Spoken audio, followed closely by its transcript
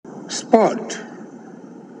Sport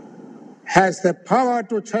has the power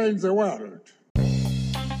to change the world.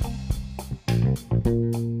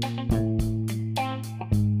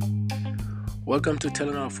 Welcome to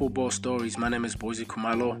Telling Our Football Stories. My name is Boise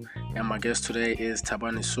Kumalo, and my guest today is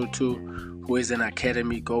Thabane Soto, who is an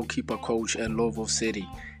academy goalkeeper coach at Louisville City.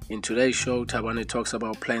 In today's show, Thabane talks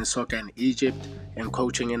about playing soccer in Egypt and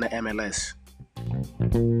coaching in the MLS.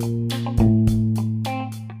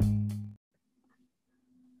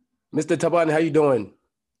 Mr. Thabane, how you doing?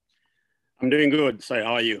 I'm doing good. So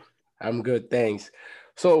how are you? I'm good, thanks.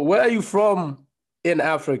 So where are you from in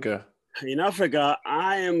Africa? In Africa,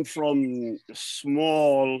 I am from a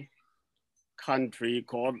small country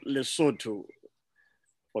called Lesotho.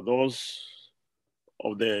 For those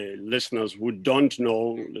of the listeners who don't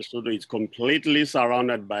know, Lesotho is completely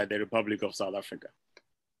surrounded by the Republic of South Africa.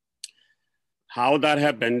 How that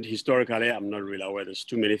happened historically, I'm not really aware. There's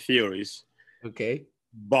too many theories. Okay.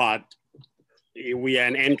 But we are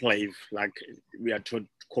an enclave, like we are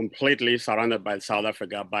completely surrounded by South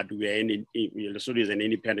Africa, but we are Lesotho is an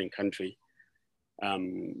independent country.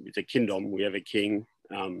 It's a kingdom. We have a king,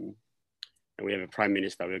 and we have a prime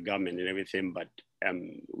minister, we have government and everything, but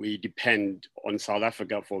we depend on South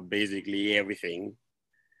Africa for basically everything.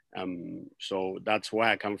 So that's where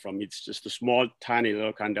I come from. It's just a small, tiny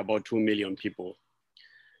little country, about 2 million people.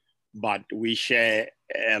 But we share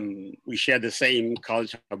the same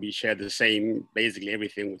culture. We share the same, basically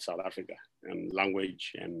everything with South Africa,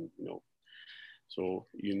 language, and So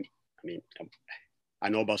I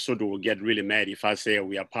know Basotho will get really mad if I say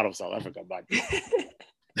we are part of South Africa, but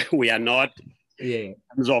we are not. Yeah. In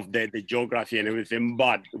terms of the geography and everything,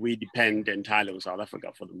 but we depend entirely on South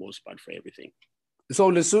Africa for the most part for everything. So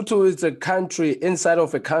Lesotho is a country inside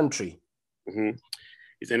of a country. Mm-hmm.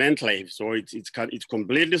 It's an enclave, so it's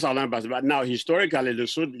completely southern. But now, historically,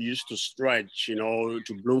 Lesotho used to stretch, to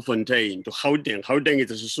Bloemfontein, to Gauteng. Gauteng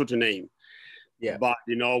is a Sesotho name. Yeah. But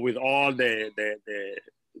with all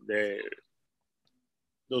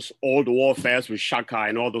those old warfares with Shaka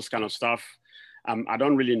and all those kind of stuff, I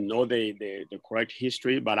don't really know the correct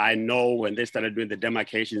history, but I know when they started doing the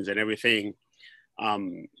demarcations and everything,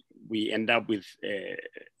 we end up with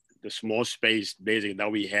the small space basically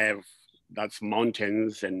that we have. That's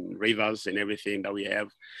mountains and rivers and everything that we have.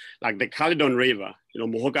 Like the Caledon River,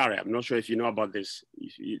 Mohokare, I'm not sure if you know about this.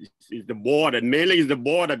 It's the border, mainly is the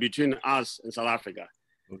border between us and South Africa.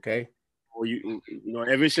 Okay. So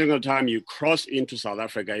every single time you cross into South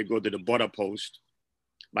Africa, you go to the border post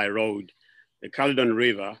by road. The Caledon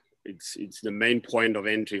River, it's the main point of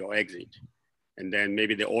entry or exit. And then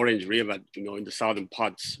maybe the Orange River, in the southern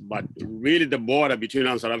parts. But really the border between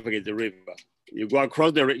us and South Africa is the river. You go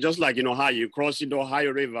across the river, just like how you cross into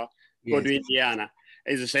Ohio River, go to Indiana.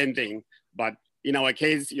 It's the same thing. But in our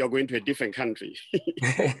case, you're going to a different country.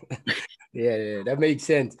 Yeah, that makes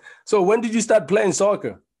sense. So when did you start playing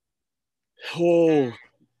soccer? Oh,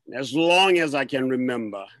 as long as I can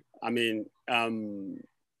remember.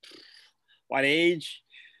 What age?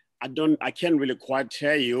 I can't really quite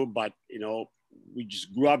tell you, but, we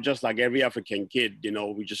just grew up just like every African kid,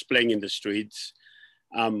 we just playing in the streets.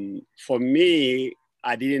 For me,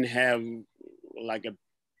 I didn't have like a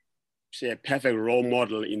perfect role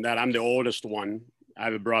model in that I'm the oldest one. I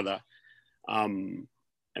have a brother.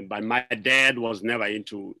 But my dad was never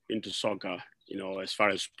into soccer, as far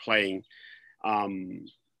as playing. I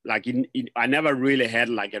never really had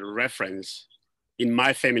like a reference in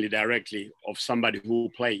my family directly of somebody who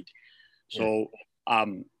played. So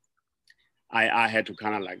I had to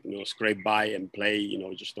kind of scrape by and play,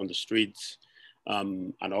 just on the streets.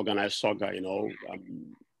 And organized soccer,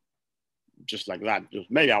 just like that.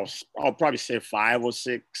 Maybe I'll probably say 5 or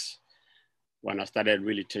 6 when I started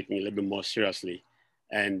really taking it a little bit more seriously.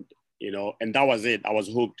 And, and that was it. I was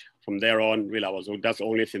hooked from there on. Really, I was hooked. That's the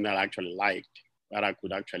only thing that I actually liked, that I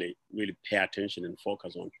could actually really pay attention and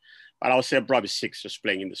focus on. But I would say probably 6, just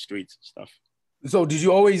playing in the streets and stuff. So did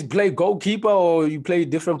you always play goalkeeper, or you played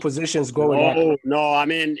different positions growing up? No.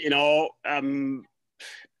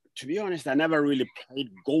 To be honest, I never really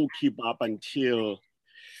played goalkeeper up until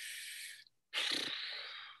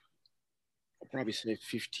I'll probably say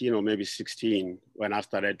 15 or maybe 16, when I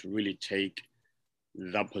started to really take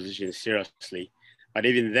that position seriously. But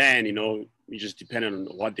even then, it just depended on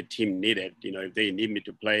what the team needed. If they need me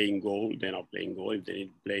to play in goal, then I'll play in goal. If they need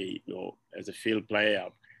to play, as a field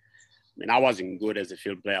player, I wasn't good as a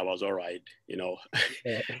field player. I was all right,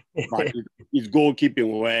 But it's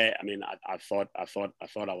goalkeeping where I thought I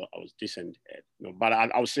was decent at, But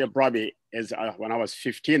I would say probably when I was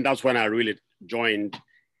 15, that's when I really joined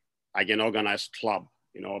like an organized club,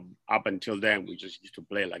 You know, up until then, we just used to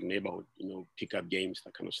play like neighborhood, you know, pickup games,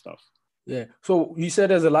 that kind of stuff. Yeah. So you said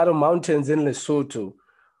there's a lot of mountains in Lesotho.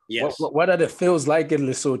 Yes. What are the fields like in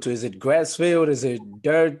Lesotho? Is it grass field? Is it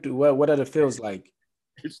dirt? What are the fields like?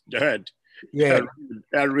 It's dirt. Yeah.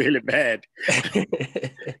 They're really bad.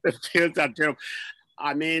 The fields are terrible.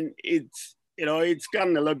 I mean, it's, you know, it's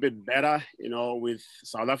gotten a little bit better, you know, with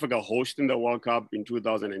South Africa hosting the World Cup in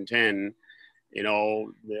 2010. You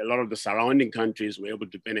know, a lot of the surrounding countries were able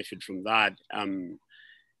to benefit from that.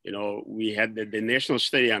 You know, we had the national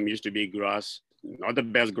stadium used to be grass, not the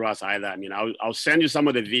best grass either. I mean, I'll send you some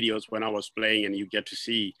of the videos when I was playing and you get to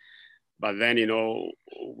see. But then, you know,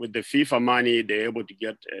 with the FIFA money, they're able to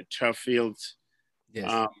get turf fields.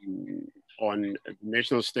 Yes. On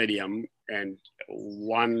national stadium, and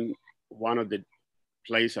one of the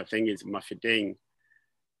place, I think, is Mafeteng.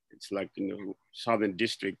 It's like in the southern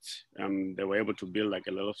districts. They were able to build like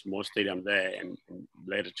a little small stadium there and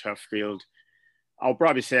lay the turf field. I'll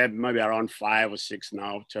probably say maybe around 5 or 6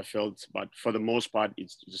 now, turf fields, but for the most part,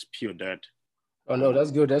 it's just pure dirt. Oh no,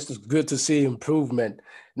 that's good. That's just good to see improvement.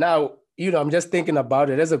 Now, you know, I'm just thinking about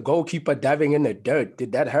it. As a goalkeeper diving in the dirt,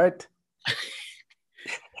 did that hurt?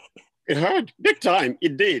 It hurt big time.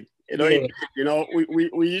 It did. You know, yeah.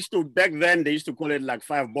 We used to, back then they used to call it like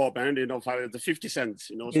 5 bob, and you know, the 50 cents.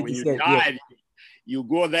 You know, so when you dive, you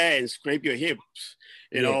go there and scrape your hips.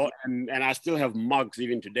 You know, and I still have marks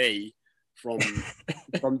even today from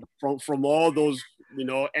all those. You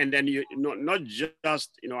know, and then you know, not just,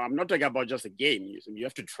 you know, I'm not talking about just a game. You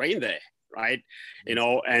have to train there, right? You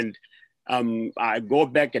know, and I go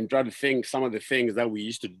back and try to think some of the things that we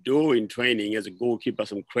used to do in training as a goalkeeper,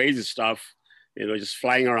 some crazy stuff, you know, just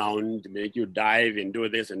flying around to make you dive and do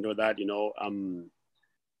this and do that, you know.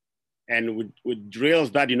 And with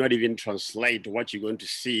drills that you not even translate what you're going to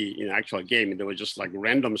see in an actual game. They were just like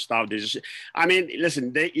random stuff. They just, I mean,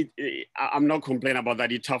 listen, I'm not complaining about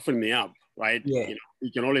that. It toughened me up, right? Yeah. You know,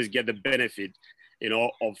 you can always get the benefit, you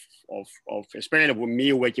know, of especially with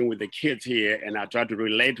me working with the kids here, and I try to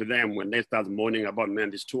relate to them when they start moaning about,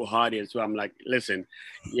 man, it's too hard. And so I'm like, listen,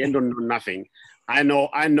 you don't know nothing. I know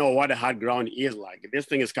what a hard ground is like. This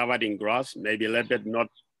thing is covered in grass, maybe a little bit not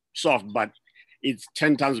soft, but it's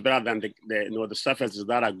 10 times better than the surfaces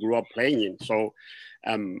that I grew up playing in. So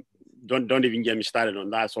don't even get me started on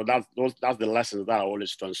that. So that's the lessons that I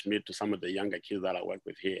always transmit to some of the younger kids that I work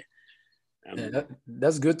with here.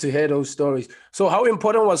 That's good to hear those stories. So how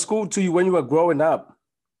important was school to you when you were growing up?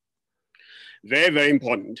 Very, very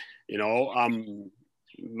important. You know,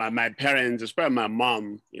 my parents, especially my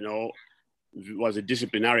mom, you know, was a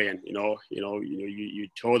disciplinarian. You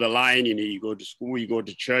toe the line, you know, you go to school, you go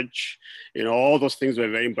to church, you know, all those things were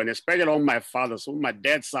very important, especially on my father's. So my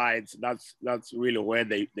dad's side, that's really where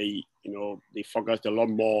they focused a lot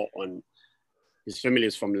more on. His family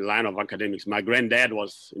is from the line of academics. My granddad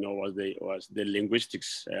was the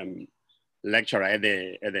linguistics lecturer at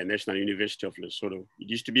the National University of Lesotho. It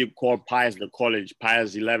used to be called Pius the College,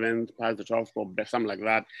 Pius 11th, Pius the 12th, something like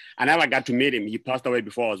that. I never got to meet him. He passed away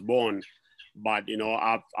before I was born. But, you know,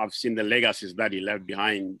 I've seen the legacies that he left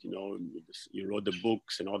behind. You know, he wrote the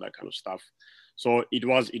books and all that kind of stuff. So it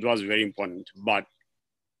was very important. But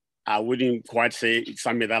I wouldn't quite say it's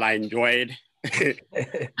something that I enjoyed.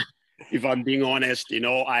 If I'm being honest, you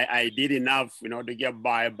know, I did enough, you know, to get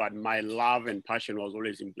by, but my love and passion was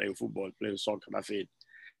always in playing football, playing soccer. That's it.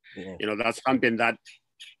 Yeah. You know, that's something that,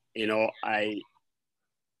 you know, I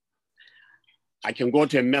can go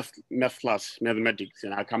to a math class, mathematics,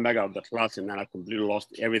 and I come back out of the class and then I completely lost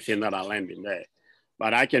everything that I learned in there.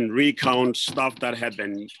 But I can recount stuff that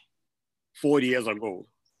happened 40 years ago,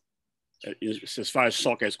 as far as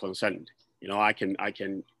soccer is concerned. You know, I can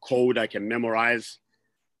code, I can memorize.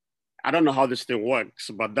 I don't know how this thing works,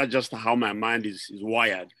 but that's just how my mind is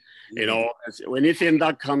wired. You know, when anything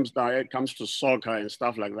that comes to soccer and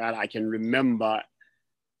stuff like that, I can remember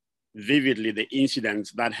vividly the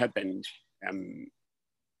incidents that happened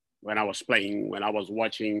when I was playing, when I was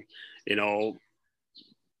watching, you know,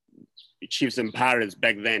 Chiefs and Pirates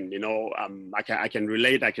back then. You know, I can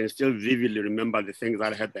relate. I can still vividly remember the things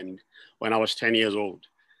that happened when I was 10 years old.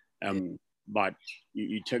 But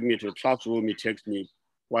you take me to a classroom, it takes me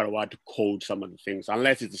quite a while to code some of the things,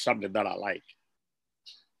 unless it's a subject that I like.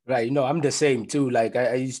 Right. You know, I'm the same too. Like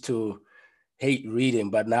I used to hate reading,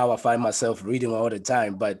 but now I find myself reading all the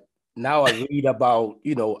time. But now I read about,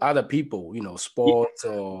 you know, other people, you know, sports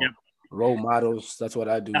or role models. That's what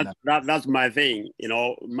I do now. That's my thing. You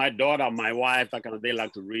know, my daughter, my wife, that kind of, they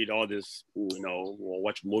like to read all this, you know, or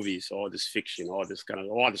watch movies, all this fiction, all this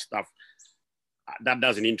stuff. That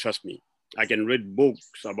doesn't interest me. I can read books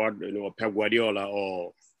about, you know, Pep Guardiola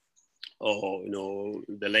or or,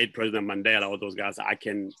 the late President Mandela, all those guys, I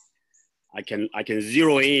can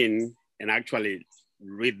zero in and actually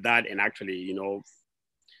read that and actually,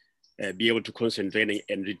 be able to concentrate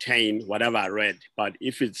and retain whatever I read. But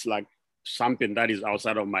if it's like something that is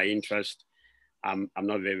outside of my interest, I'm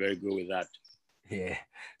not very, very good with that. Yeah.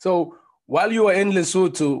 So while you were in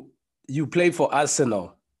Lesotho, you played for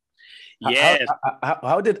Arsenal. Yes.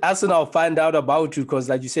 How did Arsenal find out about you? Because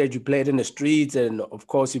like you said, you played in the streets, and of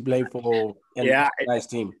course you played for a nice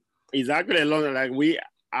team. It's actually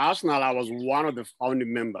Arsenal, I was one of the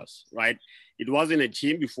founding members, right? It wasn't a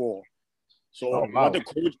team before. So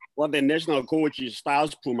what the national coach is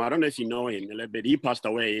Styles Puma, I don't know if you know him a little bit. He passed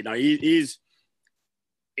away. He's,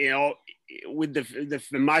 with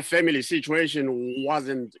my family situation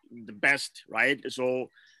wasn't the best, right? So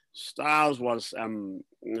Styles was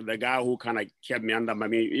the guy who kind of kept me under. I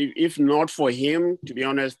mean, if not for him, to be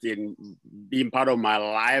honest, in being part of my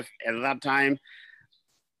life at that time,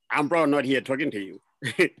 I'm probably not here talking to you.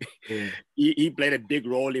 He played a big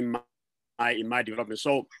role in my development.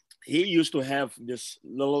 So he used to have this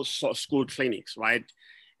little school clinics, right,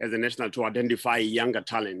 as a national, to identify younger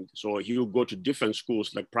talent. So he would go to different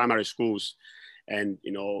schools, like primary schools, and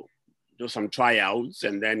do some tryouts,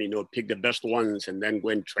 and then pick the best ones, and then go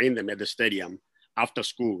and train them at the stadium after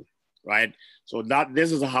school, right? So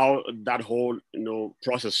this is how that whole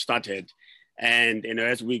process started. And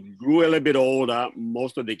as we grew a little bit older,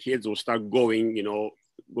 most of the kids will start going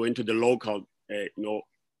to the local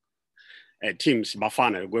teams,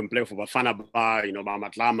 Bafana, go and play for Bafana Bar,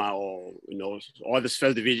 Matlama, or all these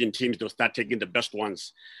first division teams. They'll start taking the best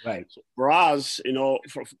ones. Right. So for us,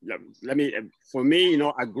 for me,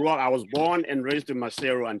 I grew up. I was born and raised in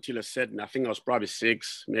Maseru until I think I was probably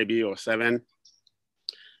 6, maybe, or 7.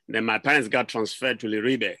 Then my parents got transferred to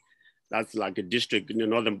Liribe. That's like a district in the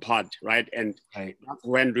northern part, right? And that's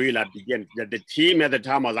when really I began. The team at the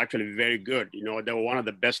time was actually very good. They were one of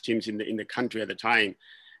the best teams in the country at the time.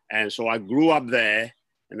 And so I grew up there,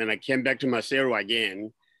 and then I came back to Maseru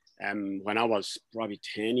again when I was probably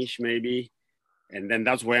 10-ish maybe. And then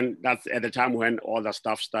that's at the time when all that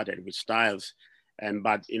stuff started with Styles.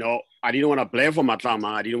 But I didn't want to play for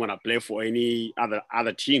Matlama. I didn't want to play for any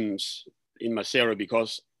other teams in Maseru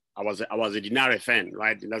because I was a Dinare fan,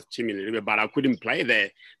 right? That's team in Liribe, but I couldn't play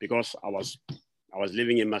there because I was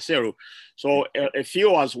living in Maseru. So a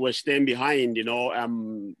few of us were staying behind,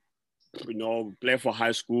 play for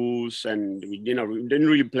high schools, and we didn't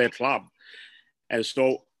really play club. And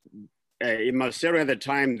so in Maseru at the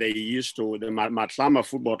time, the Matlama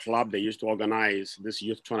Football Club, they used to organize this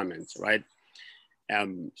youth tournaments, right?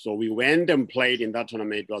 So we went and played in that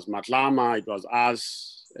tournament. It was Matlama, it was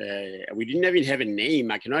us. We didn't even have a name.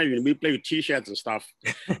 We played with t-shirts and stuff.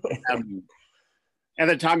 At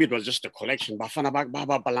the time, it was just a collection.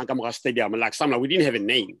 Stadium, we didn't have a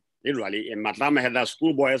name. Literally, and Matlama had that.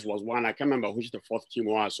 Schoolboys was one. I can't remember which the fourth team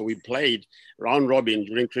was. So we played round robin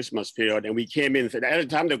during Christmas period, and we came in. At the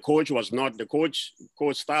time, the coach was not the coach.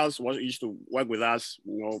 Coach Styles used to work with us,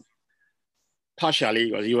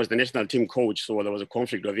 partially. He was the national team coach, so there was a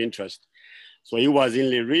conflict of interest. So he was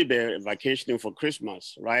in Liribe vacationing for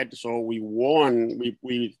Christmas, right? So we won.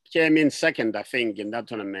 We came in second, I think, in that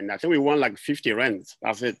tournament. I think we won like 50 runs.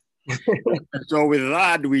 That's it. So with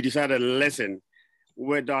that, we decided, listen.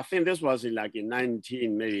 I think this was in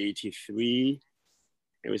 1983,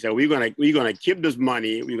 and we said we're gonna keep this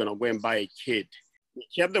money. We're gonna go and buy a kid. We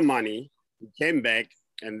kept the money. We came back,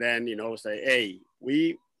 and then say, hey,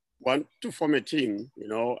 we want to form a team.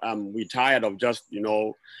 We tired of just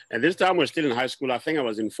and this time we're still in high school. I think I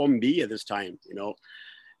was in Form B at this time.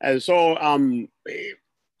 And so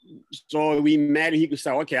so we met. He could say,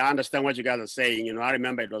 okay, I understand what you guys are saying. I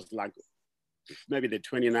remember it was like maybe the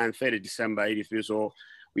 29th, 30th December, 83. So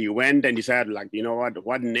we went and decided,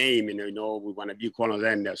 what name, we want to be called.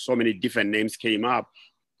 Then there's so many different names came up.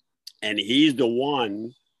 And he's the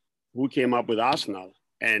one who came up with Arsenal.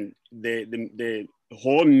 And the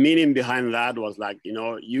whole meaning behind that was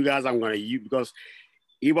you guys, I'm going to use, because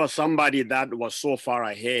he was somebody that was so far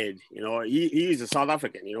ahead. He is a South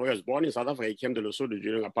African. He was born in South Africa. He came to Lesotho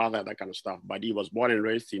during apartheid, that kind of stuff. But he was born and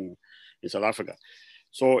raised in South Africa.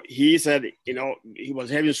 So he said, he was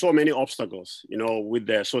having so many obstacles, with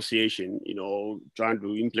the association, trying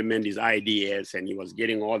to implement his ideas, and he was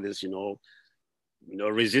getting all this,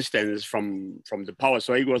 resistance from the power.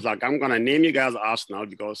 So he was like, I'm going to name you guys Arsenal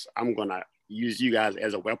because I'm going to use you guys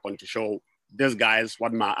as a weapon to show these guys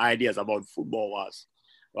what my ideas about football was,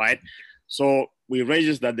 right? So we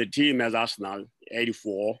registered the team as Arsenal,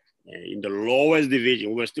 84, in the lowest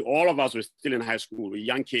division. All of us were still in high school, we were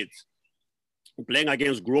young kids, playing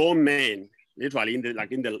against grown men, literally in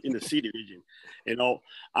the C division, you know.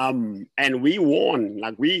 And we won.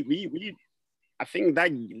 Like we I think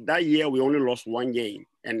that year we only lost one game.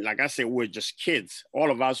 And like I said, we were just kids.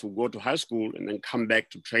 All of us would go to high school and then come back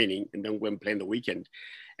to training and then go and play in the weekend.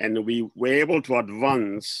 And we were able to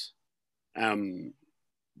advance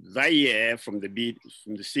that year from the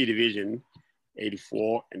C division,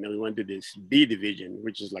 84, and then we went to this B division,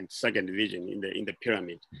 which is like second division in the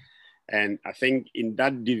pyramid. And I think in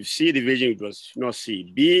that C division, it was not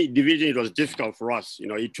C. B division, it was difficult for us. You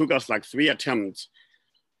know, it took us like 3 attempts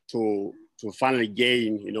to finally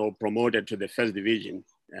gain, you know, promoted to the first division.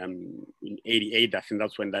 In 88, I think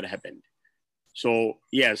that's when that happened. So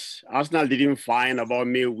yes, Arsenal didn't find about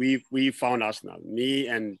me. We found Arsenal, me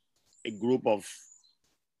and a group of,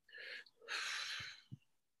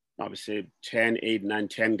 I would say 10, 8, 9,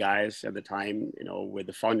 10 guys at the time, you know, were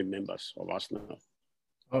the founding members of Arsenal.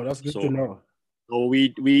 Oh, that's good to know. So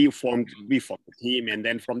we formed the team, and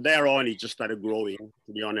then from there on, it just started growing.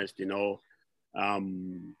 To be honest, you know,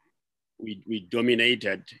 we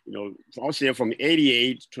dominated. You know, I'll say from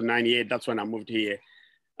 88 to 98. That's when I moved here.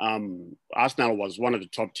 Arsenal was one of the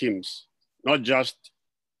top teams, not just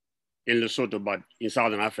in Lesotho, but in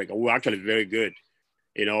Southern Africa. We were actually very good.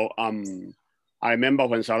 You know, I remember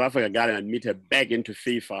when South Africa got admitted back into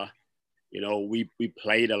FIFA. You know, we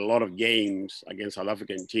played a lot of games against South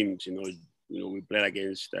African teams. You know, we played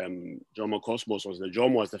against Jomo Cosmos.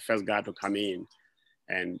 Jomo was the first guy to come in,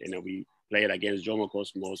 and you know, we played against Jomo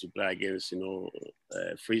Cosmos. We played against, you know,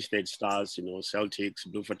 Free State Stars. You know, Celtics,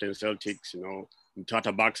 Bloemfontein Celtics. You know,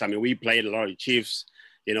 Tata Bucks. I mean, we played a lot of Chiefs.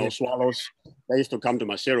 You know, Swallows. They used to come to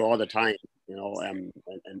Maseru all the time. You know,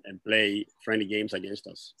 and play friendly games against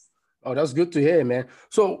us. Oh, that's good to hear, man.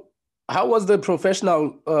 So, how was the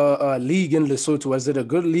professional league in Lesotho? Was it a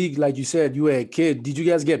good league? Like you said, you were a kid. Did you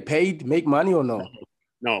guys get paid, make money, or no?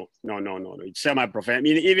 No. It's semi-professional. I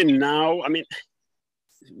mean, even now, I mean,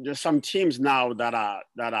 there's some teams now that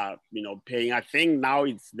are you know, paying. I think now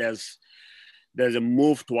there's a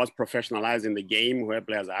move towards professionalizing the game where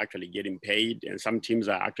players are actually getting paid, and some teams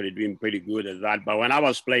are actually doing pretty good at that. But when I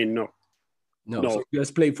was playing, no. So you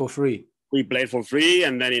guys played for free. We played for free,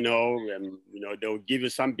 and then, you know, they'll give you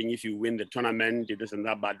something if you win the tournament, this and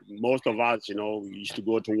that. But most of us, you know, we used to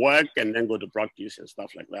go to work and then go to practice and stuff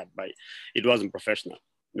like that. But it wasn't professional.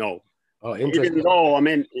 No. Oh, interesting. Even though, I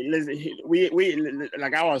mean, we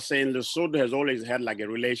like I was saying, Lesotho has always had like a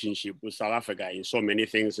relationship with South Africa in so many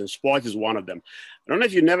things, and sports is one of them. I don't know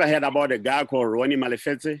if you never heard about a guy called Ronnie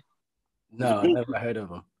Malefetse. No, I never heard of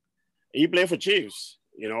him. He played for Chiefs.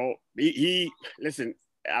 You know, he listen.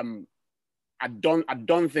 I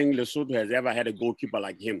don't think Lesotho has ever had a goalkeeper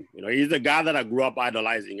like him. You know, he's the guy that I grew up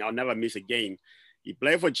idolizing. I'll never miss a game. He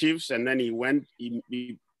played for Chiefs, and then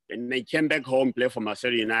and they came back home, played for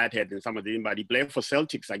Maseru United and some of them, but he played for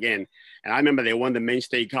Celtics again. And I remember they won the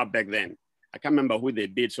Mainstay Cup back then. I can't remember who they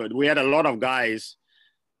beat. So we had a lot of guys,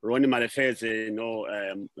 Ronnie Malefetse, you know,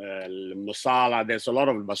 Musala. There's a lot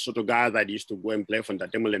of Lesotho guys that used to go and play for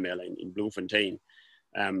Ntatemolemela in Bloemfontein.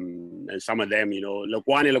 And some of them, you know,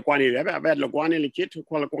 Lekwani, have you ever heard Lekwani, the kid who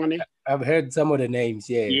called Lekwani? I've heard some of the names,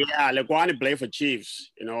 yeah. Yeah, Lekwani played for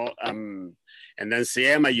Chiefs, you know, and then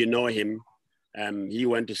Siema, you know him. He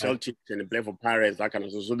went to Celtics and he played for Pirates, that kind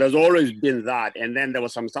of stuff. So there's always been that. And then there were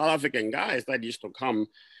some South African guys that used to come.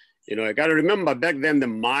 You know, I got to remember back then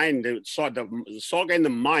the soccer in the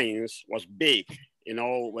mines was big. You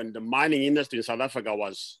know, when the mining industry in South Africa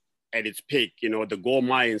was at its peak, you know, the gold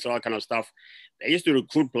mines, all that kind of stuff. They used to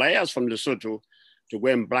recruit players from Lesotho to go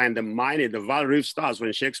and play in the mining. The Vaal Reef Stars,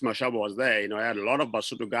 when Shakes Mashaba was there, you know, I had a lot of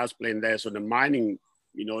Lesotho guys playing there. So the mining,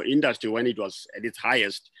 you know, industry, when it was at its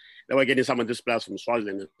highest, they were getting some of these players from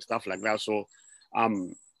Swaziland and stuff like that. So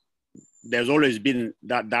there's always been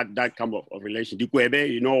that kind of relation. Dikwebe,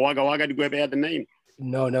 you know, Wagga Wagga Dikwebe had the name.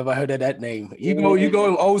 No, never heard of that name. You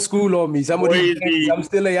going old school on me. I'm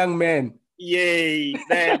still a young man. Yay,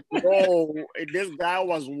 this guy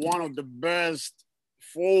was one of the best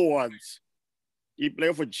forwards. He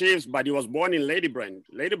played for Chiefs, but he was born in Ladybrand.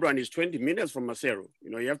 Ladybrand is 20 minutes from Maseru. You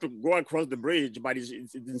know, you have to go across the bridge, but it's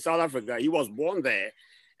in South Africa. He was born there,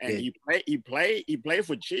 and he played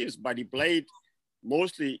for Chiefs, but he played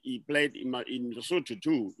in Lesotho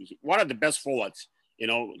too. One of the best forwards, you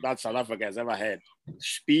know, that South Africa has ever had.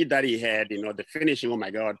 Speed that he had, you know, the finishing, oh my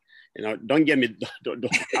God. You know, don't get me,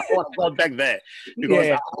 I want to go back there because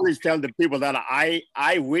I always tell the people that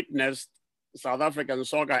I witnessed South African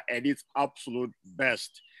soccer at its absolute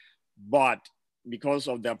best. But because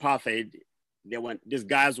of the apartheid, these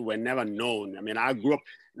guys were never known. I mean, I grew up,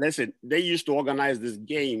 listen, they used to organize these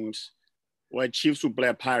games where Chiefs would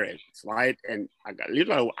play Pirates, right? And I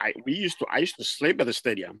used to sleep at the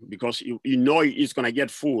stadium because you know it's gonna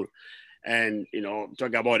get full. And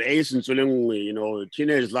talk about Ace and Suling,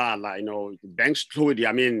 teenage lad, like Banks Fluid.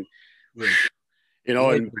 I mean,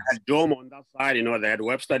 and had Dome on that side, they had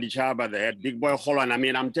Webster Dichaba, they had Big Boy Holland. I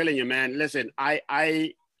mean, I'm telling you, man, listen, I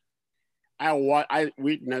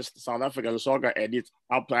witnessed South African soccer at its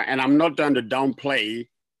up, and I'm not trying to downplay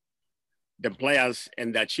the players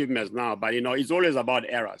and the achievements now, but it's always about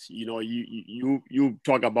errors. You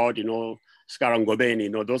talk about Scarron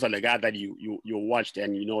Gobeni, those are the guys that you watched,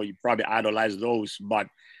 and you probably idolize those. But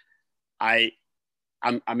I'm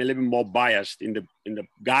a little bit more biased in the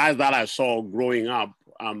guys that I saw growing up.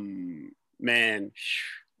 Man,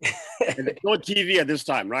 there's no TV at this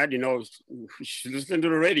time, right? Listen to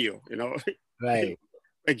the radio. Right.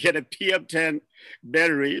 Get a PF10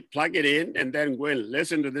 battery, plug it in, and then go and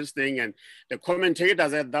listen to this thing. And the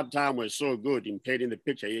commentators at that time were so good in painting the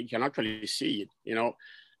picture. You can actually see it,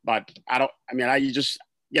 But I just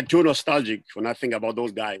get too nostalgic when I think about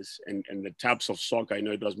those guys and the types of soccer.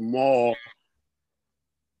 It was more.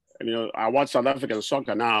 I watch South African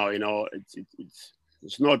soccer now.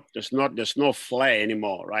 There's no flair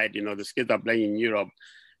anymore, right? The kids are playing in Europe.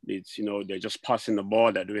 It's they're just passing the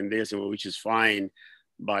ball, they're doing this, which is fine.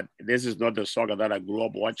 But this is not the soccer that I grew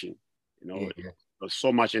up watching. There's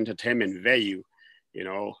so much entertainment value,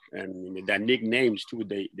 and their nicknames too.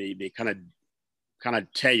 They kind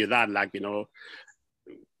of tell you that, like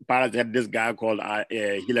Pirates had this guy called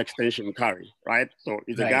heel extension Curry, right? So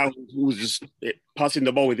he's a guy who's just passing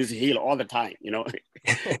the ball with his heel all the time.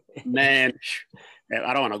 Man,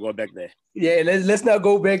 I don't want to go back there. Yeah, let's not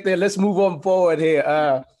go back there. Let's move on forward here.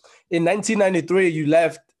 In 1993, you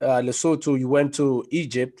left Lesotho. You went to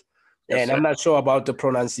Egypt, and I'm not sure about the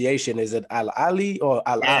pronunciation. Is it Al Ali or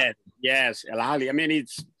Al Ahly? Yes, Al Ahly. I mean,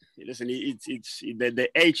 it's the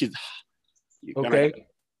H is okay.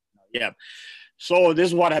 Yeah. So this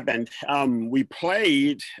is what happened. We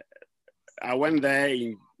played. I went there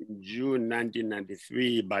in June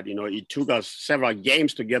 1993, but it took us several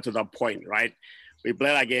games to get to that point, right? We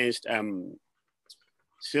played against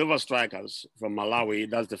Silver Strikers from Malawi.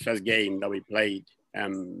 That's the first game that we played.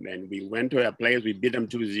 And we went to a place, we beat them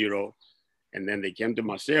 2-0. And then they came to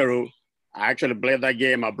Maseru. I actually played that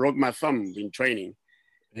game. I broke my thumb in training.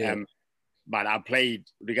 Yeah. But I played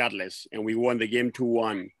regardless. And we won the game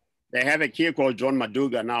 2-1. They have a kid called John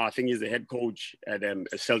Maduga now. I think he's the head coach at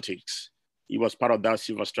Celtics. He was part of that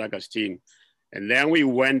Silver Strikers team. And then we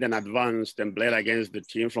went and advanced and played against the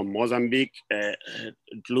team from Mozambique,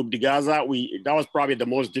 Club de Gaza. That was probably the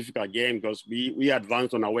most difficult game because we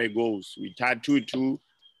advanced on away goals. We tied 2-2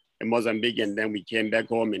 in Mozambique, and then we came back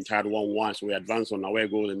home and tied 1-1. So we advanced on away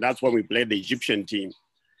goals, and that's when we played the Egyptian team.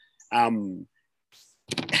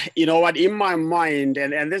 You know what? In my mind,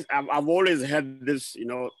 and this, I've always had this,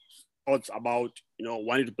 thoughts about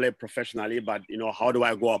wanting to play professionally, but how do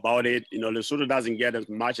I go about it? Lesotho doesn't get as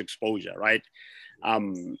much exposure, right?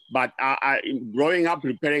 But I growing up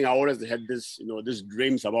preparing, I always had this these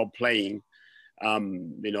dreams about playing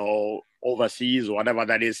overseas or whatever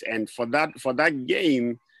that is. And for that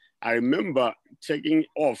game, I remember taking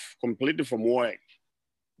off completely from work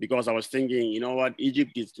because I was thinking,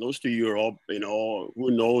 Egypt is close to Europe, who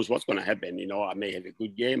knows what's going to happen? I may have a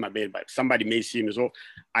good game, but somebody may see me. So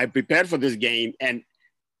I prepared for this game, and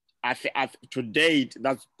to date,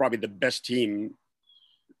 that's probably the best team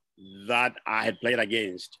that I had played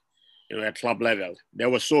against, at club level. They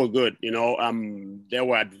were so good, they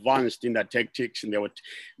were advanced in their tactics, and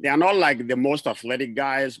they are not like the most athletic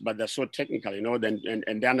guys, but they're so technical,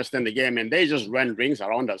 and they understand the game, and they just ran rings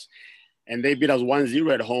around us. And they beat us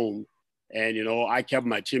 1-0 at home. And, I kept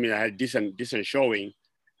my team and I had decent showing.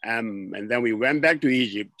 And then we went back to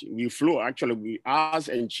Egypt. We flew, us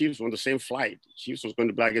and Chiefs were on the same flight. Chiefs was going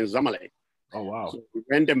to play against Zamalek. Oh, wow. So we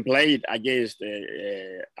went and played against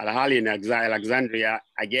Al Ahly in Alexandria.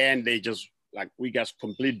 Again, they just, we just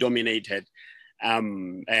completely dominated.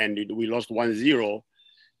 And we lost 1-0.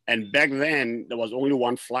 And back then, there was only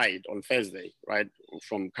one flight on Thursday, right,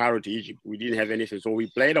 from Cairo to Egypt. We didn't have anything. So we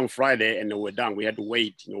played on Friday and then we're done. We had to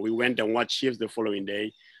wait. We went and watched Chiefs the following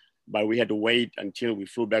day, but we had to wait until we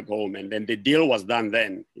flew back home. And then the deal was done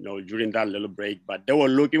then, during that little break. But they were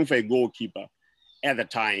looking for a goalkeeper at the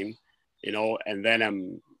time, and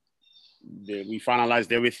then we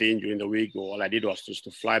finalized everything during the week. All I did was just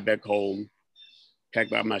to fly back home,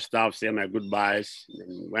 pack up my stuff, say my goodbyes,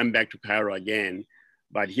 and went back to Cairo again.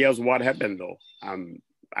 But here's what happened though.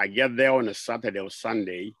 I get there on a Saturday or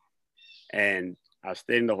Sunday, and I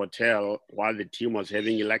stayed in the hotel while the team was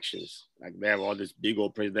having elections. They have all these big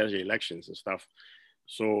old presidential elections and stuff.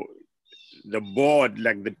 So the board,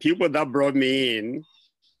 like the people that brought me in,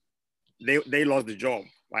 they lost the job,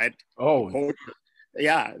 right? Oh,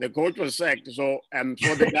 The coach was sacked. So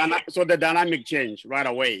so the dynamic changed right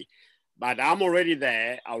away. But I'm already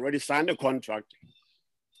there. I already signed a contract,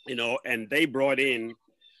 and they brought in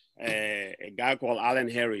a guy called Alan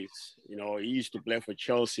Harris. He used to play for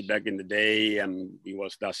Chelsea back in the day. He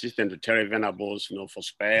was the assistant to Terry Venables, for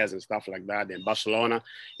Spurs and stuff like that. In Barcelona,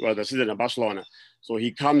 he was the assistant at Barcelona. So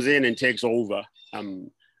he comes in and takes over.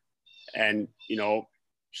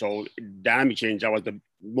 So dynamic change. I was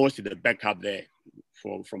mostly the backup there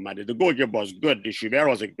from Madrid. The goalkeeper was good. Schubert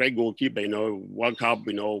was a great goalkeeper. World Cup.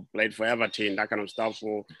 Played for Everton, that kind of stuff.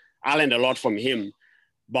 So I learned a lot from him.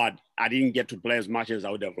 But I didn't get to play as much as I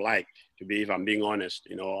would have liked, if I'm being honest.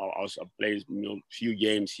 I played few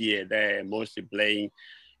games here, there, mostly playing.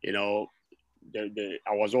 I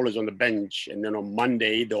was always on the bench, and then on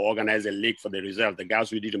Monday they organized a league for the reserve, the guys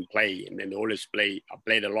who didn't play, and then they always play. I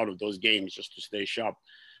played a lot of those games just to stay sharp.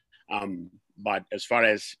 But as far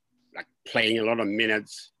as like playing a lot of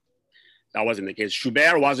minutes, that wasn't the case.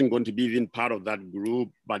 Schubert wasn't going to be even part of that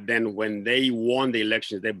group, but then when they won the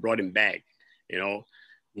elections, they brought him back.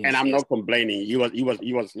 Yes, and I'm not complaining. He was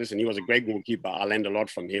a great goalkeeper. I learned a lot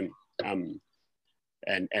from him. And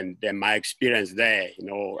then my experience there,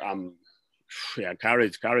 Cairo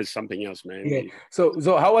is something else, man. Yeah. So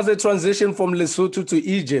how was the transition from Lesotho to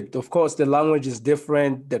Egypt? Of course, the language is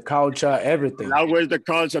different, the culture, everything. The language, the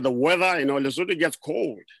culture, the weather, Lesotho gets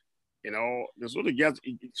cold.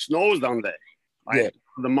 It snows down there, right? Yeah.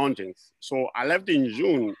 The mountains. So I left in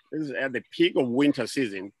June. This is at the peak of winter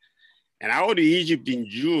season. And I go to Egypt in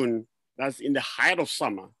June, that's in the height of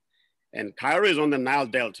summer. And Cairo is on the Nile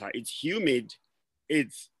Delta. It's humid.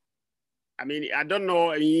 I don't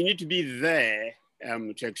know, you need to be there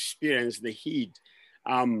to experience the heat.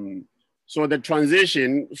 So the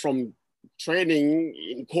transition from training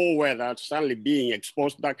in cold weather to suddenly being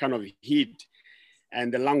exposed to that kind of heat,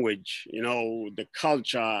 and the language, the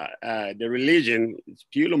culture, the religion, it's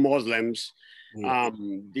purely Muslims. Yeah.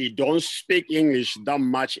 They don't speak English that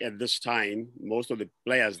much at this time, most of the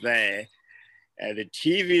players there. The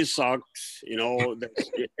TV sucks,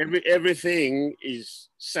 everything is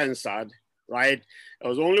censored, right? There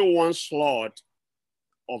was only one slot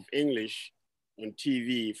of English on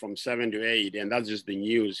TV from 7 to 8, and that's just the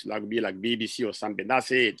news, like BBC or something.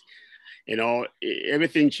 That's it.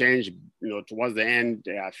 Everything changed, towards the end,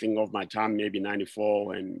 I think of my time, maybe 94,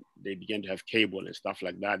 when they began to have cable and stuff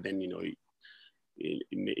like that. Then,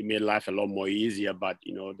 it made life a lot more easier. But,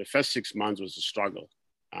 the first 6 months was a struggle.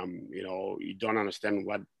 You don't understand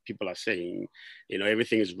what people are saying.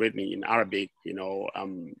 Everything is written in Arabic,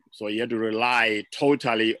 so you have to rely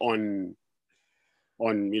totally on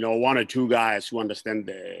one or two guys who understand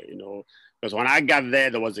because when I got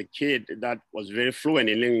there was a kid that was very fluent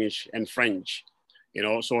in English and French,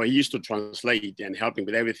 so he used to translate and help him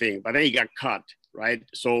with everything, but then he got cut, right?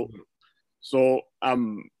 So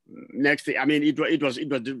next thing,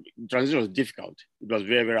 the transition was difficult. It was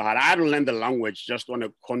very, very hard. I had to learn the language just on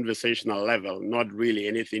a conversational level, not really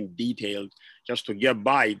anything detailed, just to get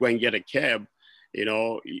by, go and get a cab.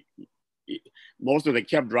 Most of the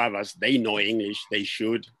cab drivers, they know English, they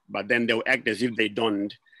should, but then they'll act as if they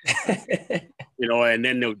don't, and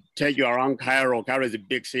then they'll take you around Cairo. Cairo is a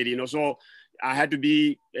big city, so I had to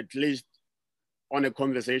be at least on a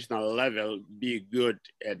conversational level, be good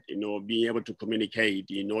at, being able to communicate,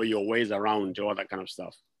 your ways around, all that kind of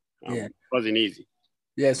stuff. It wasn't easy.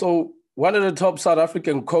 Yeah, so one of the top South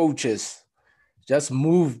African coaches just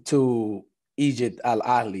moved to Egypt, Al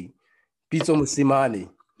Ahly, Pitso Mosimane.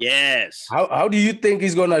 Yes. How do you think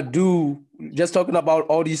he's going to do, just talking about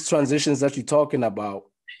all these transitions that you're talking about?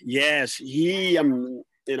 Yes, he, I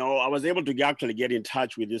was able to actually get in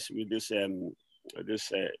touch with this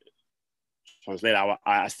translator.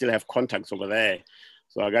 I still have contacts over there.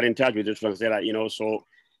 So I got in touch with the translator, so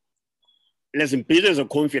listen, Peter is a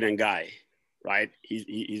confident guy, right?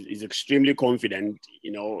 He's extremely confident,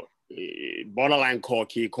 borderline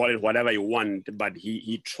cocky, call it whatever you want, but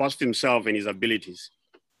he trusts himself and his abilities.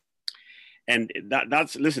 And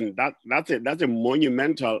that's a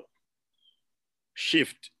monumental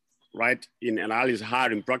shift, right? In Al Ahly's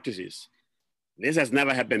hiring practices. This has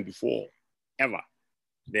never happened before, ever.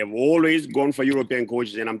 They've always gone for European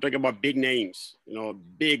coaches, and I'm talking about big names,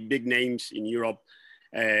 big names in Europe.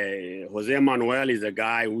 Jose Manuel is a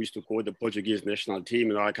guy who used to coach the Portuguese national team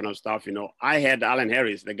and all that kind of stuff. I had Alan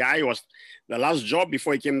Harris. The guy was, the last job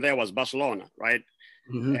before he came there was Barcelona, right?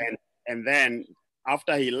 Mm-hmm. And then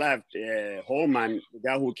after he left, Holman, the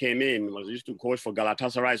guy who came in, used to coach for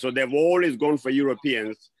Galatasaray. So they've always gone for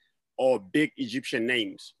Europeans or big Egyptian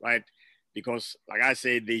names, right? because, like I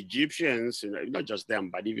say, the Egyptians, not just them,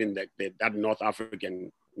 but even that North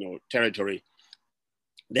African, territory,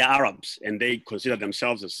 they're Arabs and they consider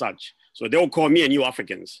themselves as such. So they'll call me a new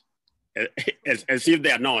Africans, as if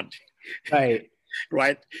they are not. Right.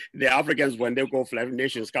 Right? The Africans, when they go for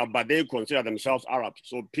Nations Cup, but they consider themselves Arabs.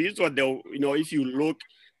 So Pitso, they'll, if you look,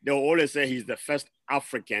 they'll always say he's the first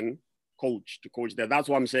African coach to coach there. That's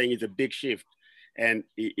what I'm saying. It's a big shift. And,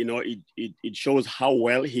 it shows how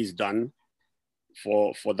well he's done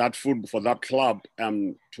for that club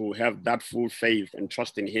to have that full faith and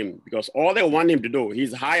trust in him, because all they want him to do,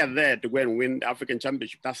 he's hired there to go and win the African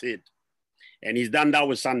Championship. That's it. And he's done that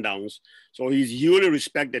with Sundowns. So he's hugely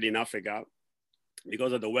respected in Africa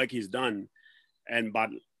because of the work he's done. But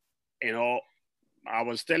I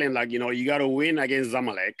was telling, you got to win against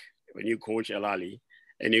Zamalek when you coach El Ahly,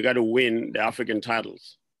 and you got to win the African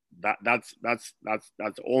titles. That's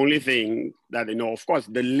the only thing that, of course,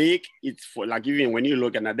 the league, it's for, like, even when you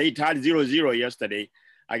look at that, they tied 0-0 yesterday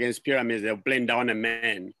against Pyramids. They were playing down a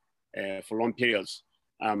man for long periods.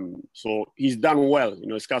 So he's done well.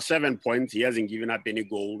 He's got 7 points. He hasn't given up any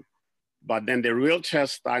goal. But then the real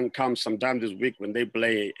test time comes sometime this week when they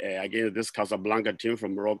play against this Casablanca team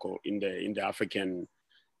from Morocco in the African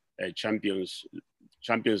Champions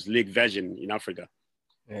League version in Africa.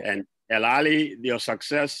 Yeah. And El Ahly, their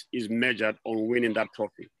success is measured on winning that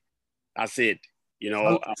trophy. That's it.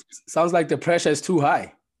 Sounds like the pressure is too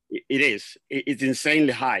high. It is. It's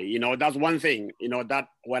insanely high. That's one thing. That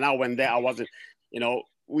when I went there, I wasn't.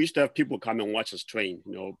 We used to have people come and watch us train.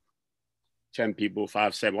 10 people,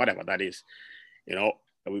 5, 7, whatever that is.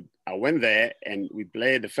 I went there and we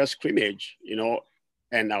played the first scrimmage.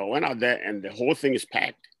 And I went out there and the whole thing is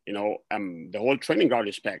packed. The whole training ground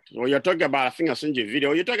is packed. So you're talking about, I think I sent you a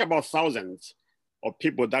video, you're talking about thousands of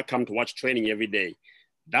people that come to watch training every day.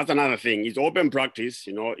 That's another thing. It's open practice,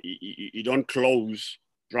 you don't close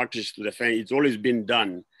practice to the fan. It's always been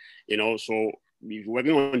done, so if you're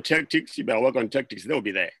working on tactics, you better work on tactics, they'll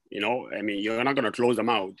be there, you're not going to close them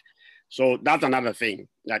out. So that's another thing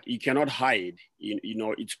that you cannot hide.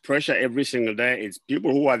 It's pressure every single day. It's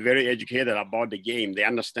people who are very educated about the game. They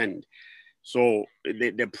understand. So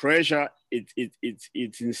the pressure, it's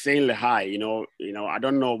insanely high. I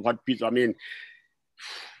don't know what people. You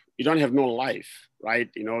don't have no life, right?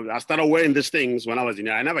 I started wearing these things when I was in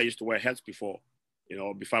there. I never used to wear hats before.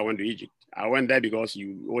 Before I went to Egypt. I went there because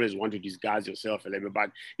you always want to disguise yourself a little bit,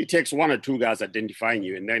 but it takes 1 or 2 guys identifying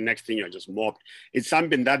you, and then next thing you're just mobbed. It's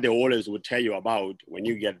something that they always would tell you about when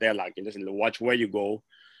you get there, like, listen, watch where you go.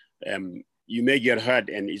 You may get hurt,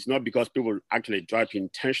 and it's not because people actually try to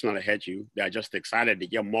intentionally hurt you. They're just excited. They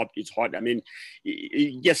get mobbed. It's hot.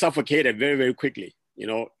 You get suffocated very, very quickly,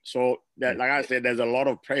 So that, like I said, there's a lot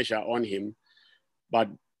of pressure on him, but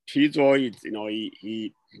Pitso,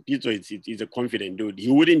 he's a confident dude.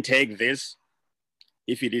 He wouldn't take this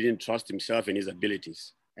if he didn't trust himself and his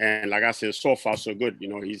abilities. And like I said, so far so good.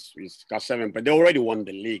 He's got 7, but they already won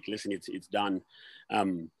the league. Listen, it's done.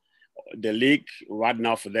 The league right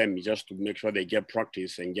now for them is just to make sure they get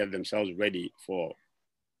practice and get themselves ready for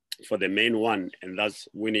the main one, and that's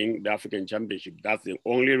winning the African Championship. That's the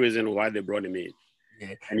only reason why they brought him in.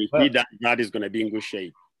 Yeah. And if he does, that is going to be in good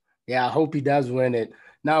shape. Yeah, I hope he does win it.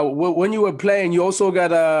 Now, when you were playing, you also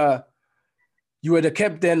got you were the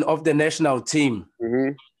captain of the national team.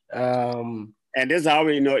 Mm-hmm. And that's how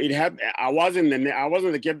it happened. I wasn't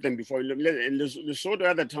the captain before. In Lesotho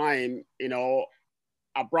at the time,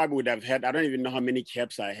 I probably would have had, I don't even know how many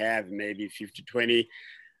caps I have, maybe 50, 20.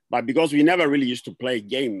 But because we never really used to play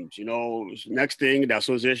games, next thing, the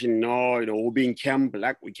association, we'll be in camp,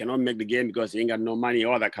 like we cannot make the game because they ain't got no money,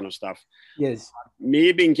 all that kind of stuff. Yes.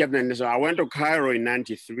 Me being captain, so I went to Cairo in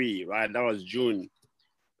 93, right? That was June.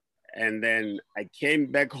 And then I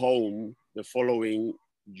came back home the following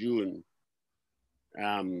June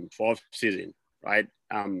for off-season, right?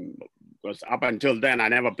 Because up until then, I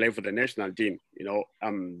never played for the national team,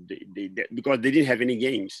 because they didn't have any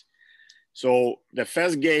games. So the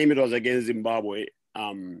first game, it was against Zimbabwe.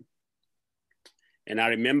 And I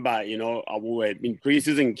remember, we were in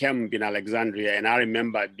pre-season camp in Alexandria, and I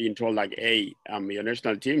remember being told, like, hey, your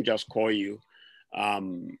national team just call you.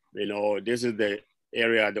 This is the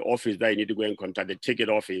area, the office that you need to go and contact, the ticket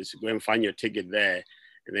office, go and find your ticket there,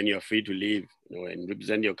 and then you're free to leave, and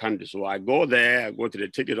represent your country. So I go there, I go to the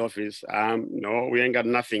ticket office. No, we ain't got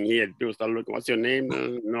nothing here. People start looking, what's your name?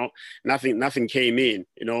 No, nothing came in,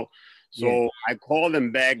 So yeah. I called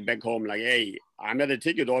them back home, like, hey, I'm at the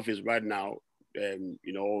ticket office right now. I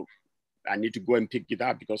need to go and pick it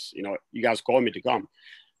up because, you guys called me to come.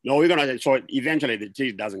 No, so eventually the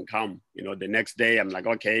ticket doesn't come. The next day I'm like,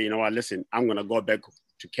 okay, listen, I'm going to go back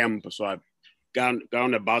to camp. So I got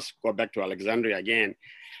on the bus, got back to Alexandria again.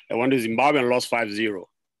 I went to Zimbabwe and lost 5-0.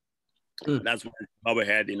 That's when Zimbabwe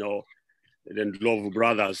had, you know, the Ndlovu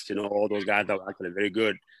brothers, you know, all those guys that were actually very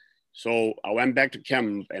good. So I went back to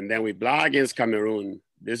camp, and then we played against Cameroon.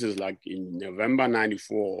 This is like in November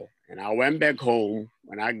 '94, and I went back home.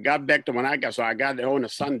 I got home on a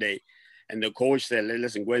Sunday, and the coach said,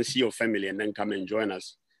 "Listen, go and see your family, and then come and join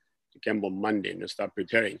us to camp on Monday and start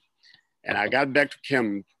preparing." And I got back to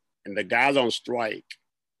camp, and the guys on strike,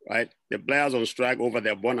 right? The players on strike over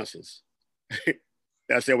their bonuses.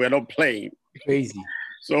 They said, "We're not playing." Crazy.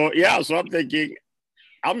 So yeah, so I'm thinking,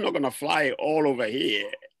 I'm not gonna fly all over here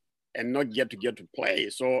and not get to play.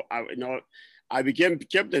 So I became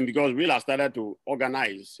captain because really I started to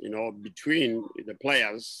organize, you know, between the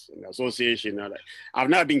players and the association. I've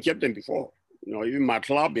never been captain before. You know, even my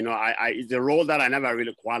club, you know, it's a role that I never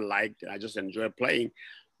really quite liked. I just enjoy playing.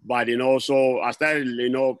 But, you know, so I started, you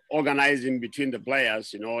know, organizing between the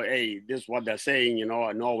players, you know, hey, this is what they're saying, you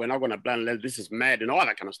know, no, we're not going to play unless this is mad and all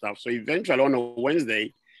that kind of stuff. So eventually on a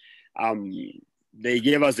Wednesday, they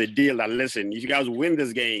gave us a deal that, listen, if you guys win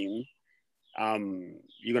this game,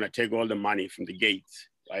 you're going to take all the money from the gates,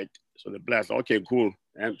 right? So the players, okay, cool.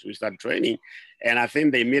 And so we start training. And I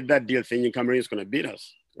think they made that deal thinking Cameroon is going to beat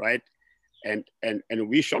us, right? And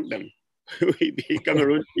we shocked them. we beat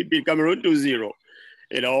Cameroon 2-0.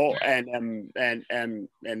 You know, and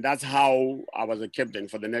that's how I was a captain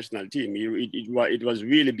for the national team. It was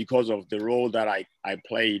really because of the role that I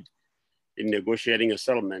played in negotiating a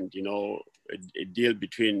settlement, you know, a deal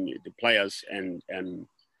between the players and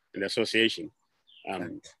the association.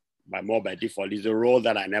 By default, it's a role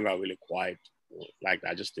that I never really quite liked.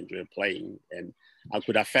 I just enjoy playing, and I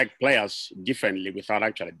could affect players differently without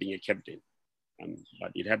actually being a captain.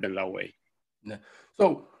 But it happened that way. Yeah.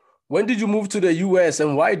 So, when did you move to the US,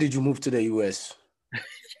 and why did you move to the US?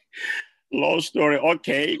 Long story.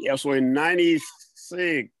 Okay. Yeah, so in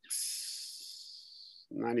 96,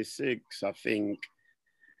 I think,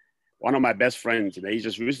 one of my best friends, you know, he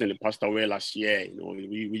just recently passed away last year. You know,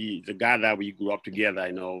 the guy that we grew up together,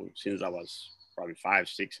 you know, since I was probably 5,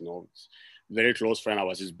 6, you know, very close friend. I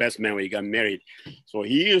was his best man when he got married. So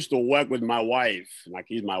he used to work with my wife, like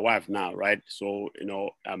he's my wife now, right? So, you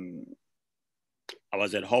know, I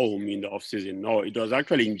was at home in the off season. No, it was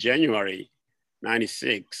actually in January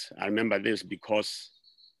 96. I remember this because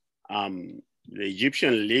the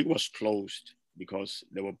Egyptian league was closed because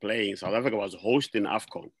they were playing. South Africa was hosting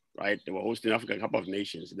AFCON, right? They were hosting Africa, a couple of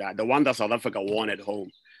nations. The one that South Africa won at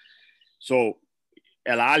home. So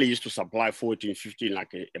El Ali used to supply 14, 15,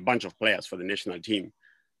 like a bunch of players for the national team.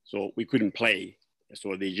 So we couldn't play.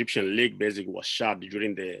 So the Egyptian league basically was shut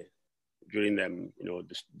during this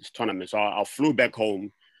tournament. So I flew back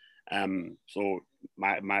home. So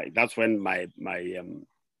that's when my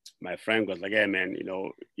friend was like, "Hey man,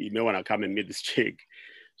 you may want to come and meet this chick."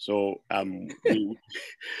 So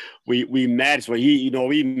we met. So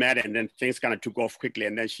we met, and then things kind of took off quickly.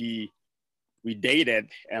 And then we dated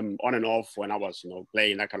on and off when I was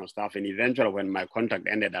playing, that kind of stuff. And eventually, when my contract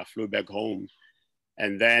ended, I flew back home.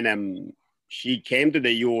 And then she came to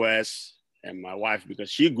the US. And my wife, because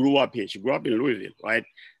she grew up here, she grew up in Louisville, right?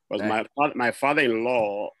 Because my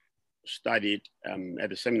father-in-law studied at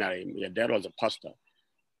the seminary. My dad was a pastor.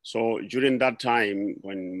 So during that time,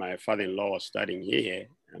 when my father-in-law was studying here,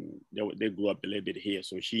 they grew up a little bit here.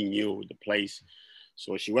 So she knew the place.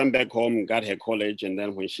 So she went back home, got her college. And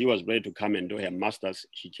then when she was ready to come and do her master's,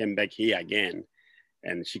 she came back here again.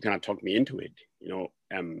 And she kind of talked me into it, So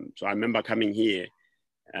I remember coming here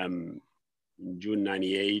in June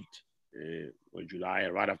 98, or July,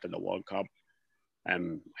 right after the World Cup. I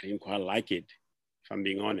didn't quite like it, if I'm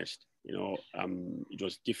being honest. It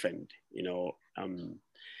was different,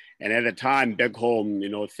 and at the time back home,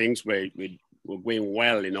 things were going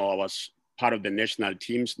well. I was part of the national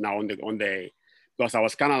teams now because I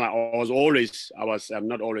was kind of like, I was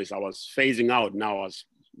phasing out. Now I was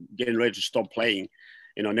getting ready to stop playing.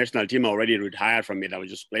 National team already retired from it. I was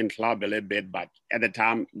just playing club a little bit, but at the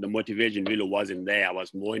time, the motivation really wasn't there. I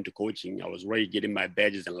was more into coaching. I was already getting my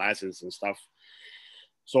badges and license and stuff.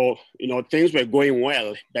 So, things were going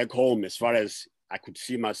well back home as far as I could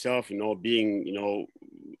see myself, being,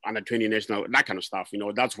 under 20 national, that kind of stuff.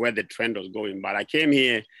 That's where the trend was going. But I came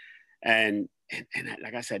here and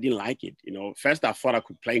like I said, I didn't like it. First I thought I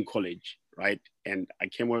could play in college, right? And I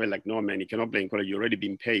came over like, no, man, you cannot play in college. You're already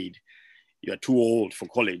being paid. You're too old for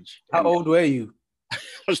college. How old were you? I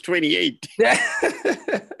was 28.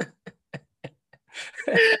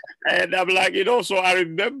 And I'm like, you know, so I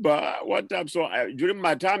remember one time, during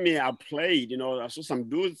my time here, I played, you know, I saw some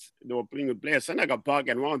dudes, they were playing with players, Seneca Park,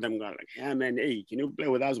 and one of them got like, yeah, man, hey, can you play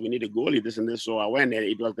with us? We need a goalie, this and this. So I went, and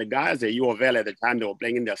it was the guys at U of L at the time, they were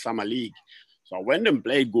playing in their summer league. So I went and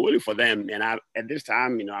played goalie for them. And at this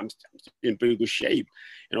time, you know, I'm still in pretty good shape.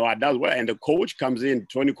 You know, I does well. And the coach comes in,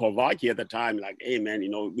 Tony Kovacki at the time, like, hey, man, you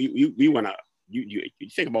know, we want to, you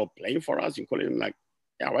think about playing for us? And calling him like,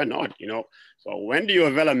 yeah, why not? You know, so when the U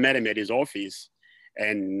of L met him at his office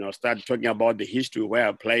and, you know, started talking about the history where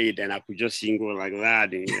I played, and I could just sing like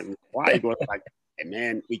that. And why it was like, hey,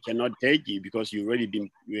 man, we cannot take you because you're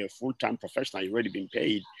a full-time professional, you've already been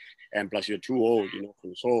paid, and plus you're too old, you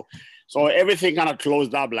know. So everything kind of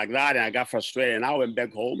closed up like that, and I got frustrated. And I went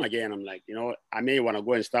back home again. I'm like, you know, I may want to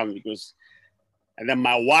go and start because. And then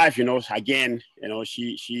my wife, you know, again, you know,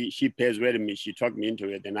 she pays well to me. She talked me into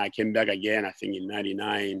it. Then I came back again, I think in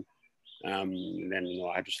 99. And then, you know,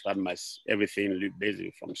 I had to start everything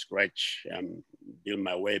basically from scratch, build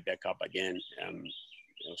my way back up again. You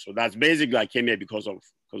know, so that's basically, I came here because of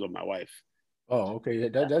my wife. Oh, okay.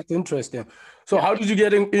 That's interesting. So how did you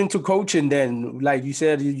get into coaching then? Like you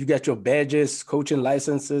said, you got your badges, coaching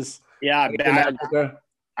licenses. Yeah,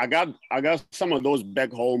 I got some of those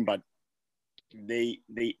back home, but they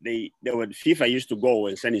were FIFA used to go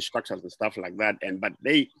and send instructors and stuff like that. But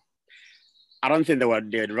I don't think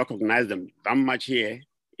they'd recognize them that much here,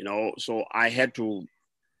 you know. So I had to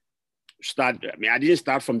start. I mean, I didn't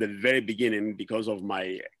start from the very beginning because of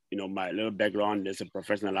my little background as a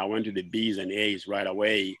professional. I went to the B's and A's right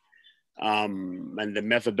away. And the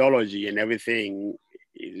methodology and everything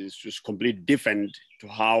is just completely different to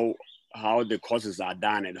how the courses are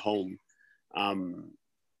done at home.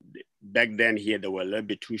 Back then here, they were a little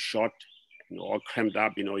bit too short, you know, all cramped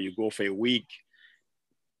up. You know, you go for a week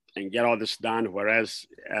and get all this done. Whereas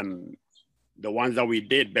the ones that we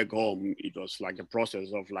did back home, it was like a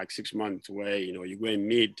process of like 6 months where, you know, you go and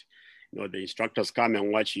meet, you know, the instructors come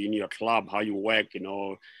and watch you in your club, how you work, you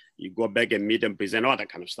know, you go back and meet and present, all that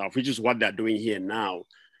kind of stuff, which is what they're doing here now.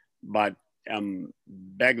 But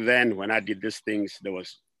back then when I did these things, there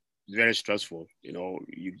was very stressful. You know,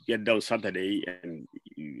 you get down Saturday and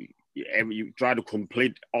you try to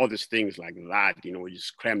complete all these things like that, you know,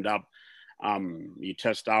 just crammed up. You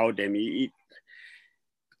test out and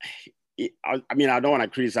I mean, I don't want to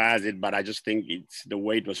criticize it, but I just think it's the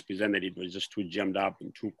way it was presented. It was just too jammed up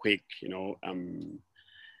and too quick, you know, and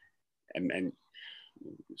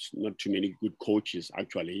it's not too many good coaches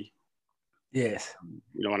actually. Yes.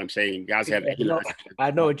 You know what I'm saying? Guys have,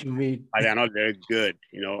 I know what you mean. But they're not very good.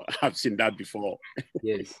 You know, I've seen that before.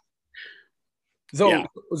 Yes.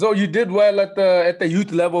 So you did well at the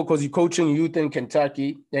youth level because you're coaching youth in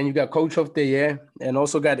Kentucky. Then you got Coach of the Year and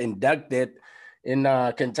also got inducted in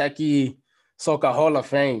Kentucky Soccer Hall of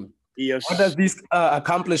Fame. Yes. What does these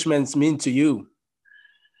accomplishments mean to you?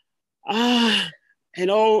 You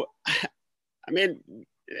know, I mean,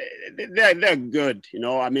 they're good. You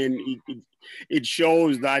know, I mean, it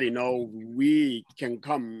shows that, you know, we can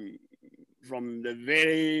come from the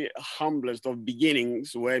very humblest of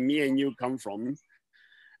beginnings where me and you come from,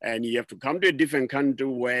 and you have to come to a different country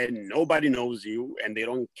where nobody knows you and they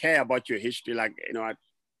don't care about your history. Like, you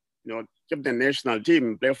know, keep the national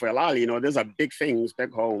team, play for El Ahly, you know, those are big things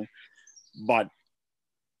back home. But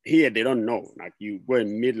here they don't know. Like, you go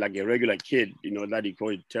and meet like a regular kid, you know, that you go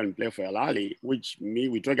and tell him play for El Ahly, which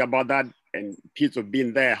we talk about that and people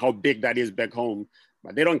being there, how big that is back home,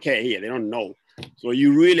 but they don't care here. They don't know. So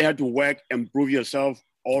you really have to work and prove yourself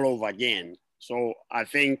all over again. So I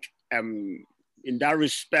think in that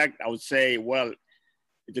respect, I would say, well,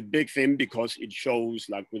 it's a big thing because it shows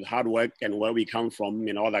like with hard work and where we come from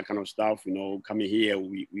and all that kind of stuff, you know, coming here,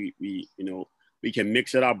 we you know, we can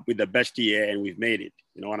mix it up with the best here and we've made it.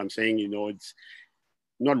 You know what I'm saying? You know, it's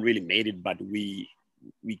not really made it, but we've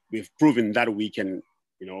proven that we can,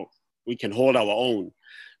 you know, we can hold our own.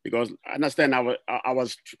 Because I understand I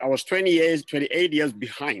was 28 years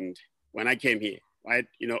behind when I came here, right?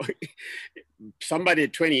 You know, somebody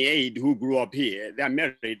 28 who grew up here, they're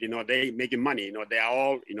married, you know, they making money, you know, they are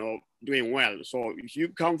all, you know, doing well. So if you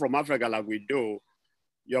come from Africa like we do,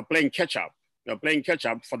 you're playing catch up. You're playing catch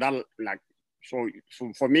up for that, like, so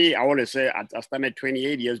for me, I always say I started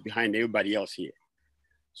 28 years behind everybody else here.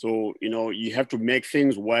 So, you know, you have to make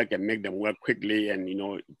things work and make them work quickly. And, you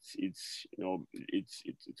know, it's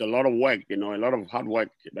a lot of work, you know, a lot of hard work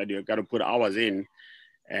that you got to put hours in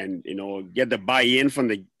and, you know, get the buy-in from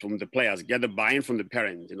the players, get the buy-in from the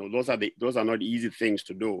parents. You know, those are not easy things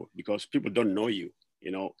to do because people don't know you,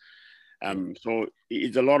 you know. So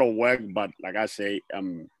it's a lot of work, but like I say,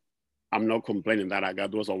 I'm not complaining that I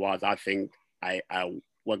got those awards. I think I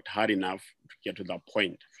worked hard enough to get to that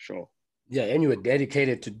point, for sure. Yeah, and you were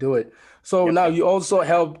dedicated to do it. So Yep. now you also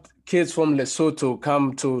helped kids from Lesotho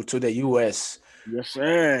come to the US. Yes,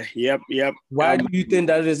 sir. Yep. Why do you think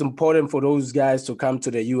that it is important for those guys to come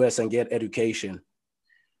to the US and get education?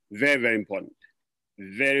 Very, very important.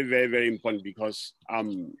 Very, very, very important because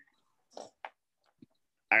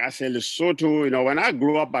like I said, Lesotho, when I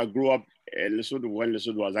grew up in Lesotho when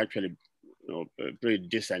Lesotho was actually, pretty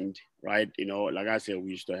decent, right? Like I said,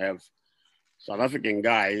 we used to have South African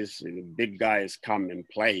guys, big guys come and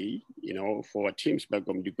play, for teams back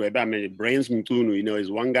home. I mean, Brains Mtunu, is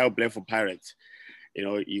one guy who played for Pirates.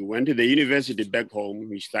 He went to the university back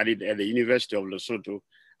home. He studied at the University of Lesotho.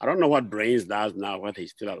 I don't know what Brains does now, whether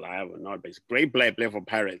he's still alive or not, but he's a great player, played for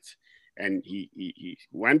Pirates. And he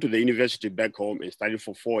went to the university back home and studied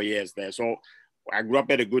for 4 years there. So I grew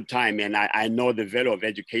up at a good time, and I know the value of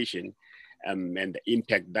education and the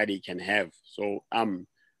impact that it can have. So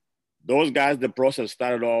those guys, the process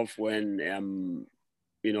started off when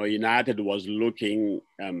United was looking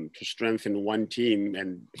to strengthen one team,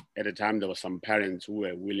 and at the time there were some parents who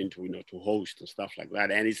were willing to to host and stuff like that.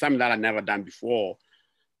 And it's something that I'd never done before.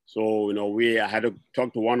 So, I had to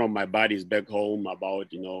talk to one of my buddies back home about,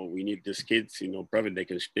 we need these kids, probably they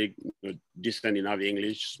can speak decent enough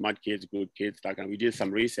English, smart kids, good kids. We did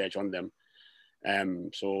some research on them.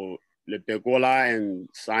 So Lepekola and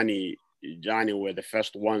Sani Johnny were the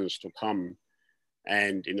first ones to come.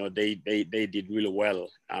 And, they did really well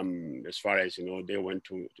as far as, they went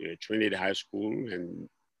to Trinity High School, and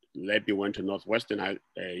Lepi went to Northwestern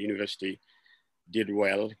University. Did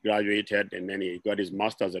well, graduated, and then he got his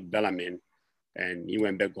master's at Bellarmine, and he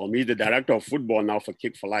went back home. He's the director of football now for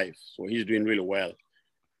Kick for Life, so he's doing really well.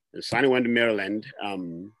 And Sonny went to Maryland,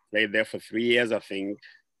 played there for 3 years, I think,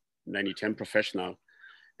 and then he turned professional.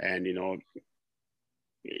 And,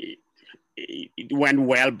 it went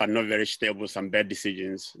well, but not very stable, some bad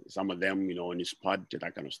decisions, some of them, on his part,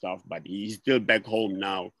 that kind of stuff, but he's still back home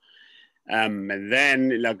now. And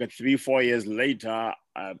then, like 3-4 years later,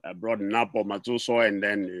 I brought Napo Matuso and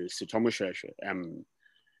then Sitomusheshe.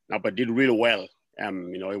 Napo did really well.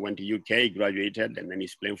 He went to UK, graduated, and then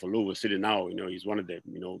he's playing for Louisville City now. He's one of the,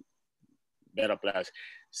 better players.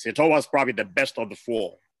 Sito was probably the best of the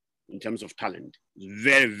four in terms of talent. He's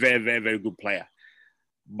very, very, very, very good player.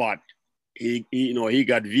 But he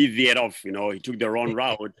got VV'd off. He took the wrong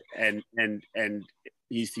route, and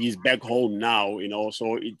he's back home now.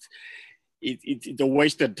 So it's a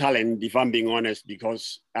wasted talent, if I'm being honest,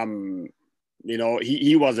 because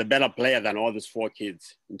he was a better player than all these four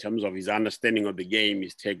kids in terms of his understanding of the game,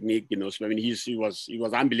 his technique. So, I mean, he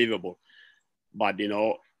was unbelievable. But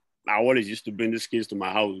I always used to bring these kids to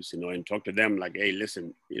my house, and talk to them like, hey,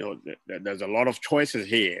 listen, there's a lot of choices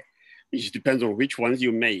here. It just depends on which ones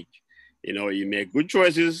you make. You make good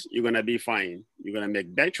choices, you're gonna be fine. You're gonna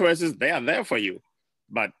make bad choices, they are there for you,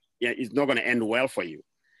 but yeah, it's not gonna end well for you.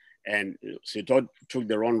 And Sito took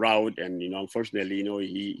the wrong route, and unfortunately,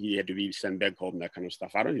 he had to be sent back home, that kind of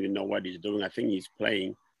stuff. I don't even know what he's doing. I think he's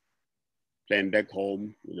playing back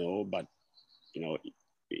home, but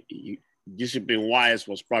discipline-wise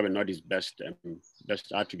was probably not his best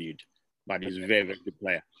attribute, but he's a very, very good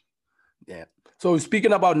player. Yeah. So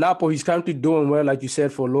speaking about Napo, he's currently doing well, like you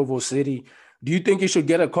said, for Louisville City. Do you think he should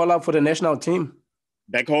get a call up for the national team?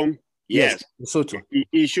 Back home? Yes. Lesotho.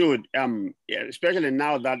 He should. Yeah, especially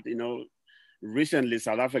now that, recently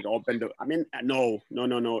South Africa opened. No.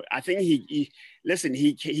 I think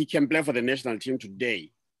he can play for the national team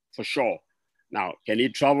today, for sure. Now, can he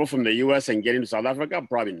travel from the US and get into South Africa?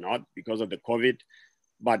 Probably not because of the COVID,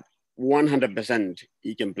 but 100%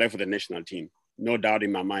 he can play for the national team. No doubt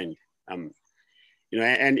in my mind.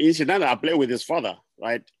 And incidentally, I played with his father,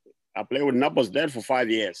 right? I played with Napo's dad for 5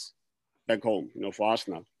 years back home, for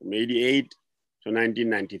Arsenal, from 88 to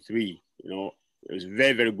 1993. He was a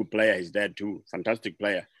very, very good player, his dad too, fantastic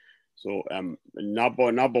player. So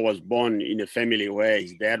Napo was born in a family where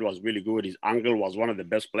his dad was really good. His uncle was one of the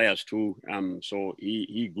best players too. So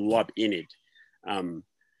he grew up in it.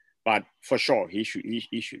 But for sure, he should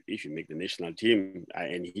make the national team,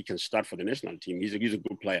 and he can start for the national team. He's a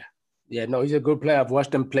good player. Yeah, no, he's a good player. I've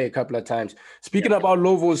watched him play a couple of times. Speaking about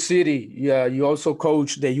Louisville City, you also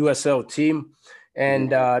coach the USL team.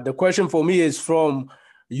 And the question for me is, from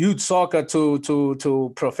youth soccer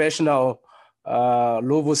to professional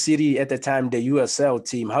Louisville City at the time, the USL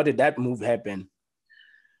team, how did that move happen?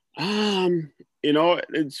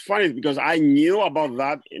 It's funny because I knew about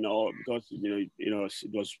that, because,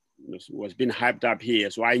 it was being hyped up here.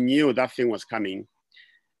 So I knew that thing was coming.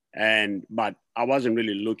 But I wasn't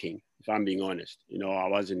really looking, if I'm being honest. I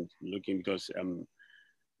wasn't looking because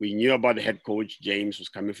we knew about the head coach. James was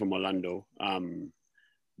coming from Orlando.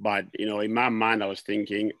 But, you know, in my mind, I was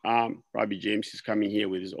thinking, probably James is coming here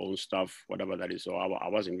with his own stuff, whatever that is. So I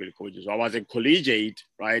wasn't really coaching. So I was a collegiate,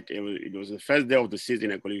 right? It was the first day of the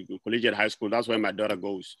season at collegiate high school. That's where my daughter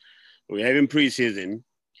goes. We're having preseason.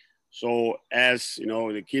 So as, you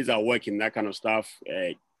know, the kids are working, that kind of stuff,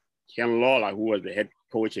 Ken Lawler, who was the head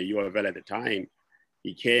coach at UofL at the time,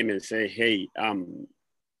 he came and said, hey,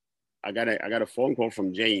 I got a phone call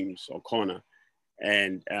from James O'Connor,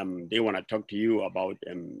 and they want to talk to you about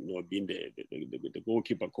you know, being the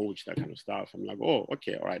goalkeeper coach, that kind of stuff. I'm like, oh,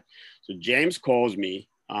 okay, all right. So James calls me,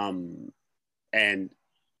 and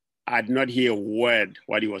I did not hear a word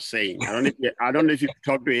what he was saying. I don't know if you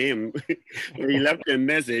talked to him. He left a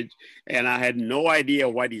message, and I had no idea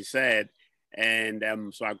what he said. And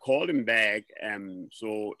so I called him back.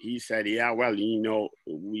 So he said, yeah, well, you know,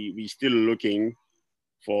 we still looking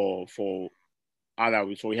for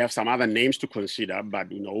other, so we have some other names to consider,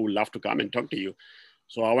 but, you know, we'd love to come and talk to you.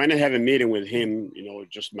 So I went and have a meeting with him, you know,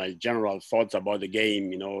 just my general thoughts about the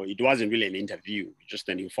game. You know, it wasn't really an interview, just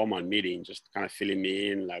an informal meeting, just kind of filling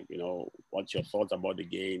me in, like, you know, what's your thoughts about the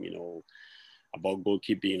game, you know, about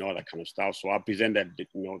goalkeeping and all that kind of stuff. So I presented,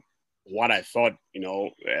 you know, what I thought, you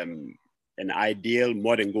know, an ideal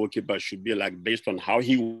modern goalkeeper should be like based on how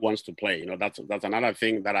he wants to play. You know, that's another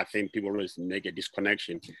thing that I think people always make a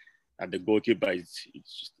disconnection. That the goalkeeper it's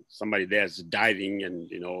just somebody there's diving and,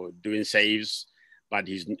 you know, doing saves, but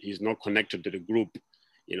he's not connected to the group.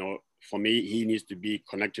 You know, for me, he needs to be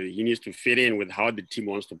connected. He needs to fit in with how the team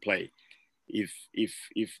wants to play. If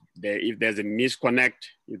there's a misconnect,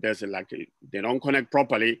 if there's they don't connect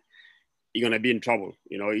properly, you're gonna be in trouble.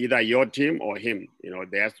 You know, either your team or him. You know,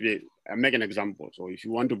 there has to be. I'll make an example. So if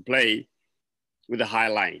you want to play with a high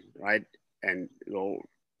line, right, and, you know,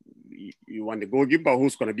 you want the goalkeeper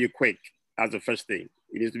who's going to be quick. That's the first thing.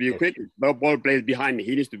 He needs to be quick. The ball plays behind me.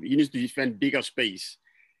 He needs to defend bigger space.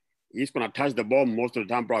 He's going to touch the ball most of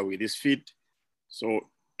the time probably with his feet. So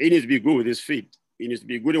he needs to be good with his feet. He needs to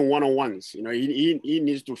be good in one-on-ones. You know, he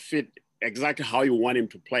needs to fit exactly how you want him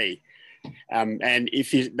to play. And if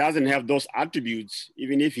he doesn't have those attributes,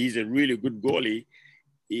 even if he's a really good goalie,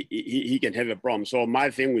 he can have a problem. So my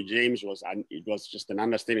thing with James was, it was just an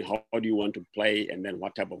understanding how do you want to play, and then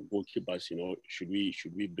what type of goalkeepers, you know, should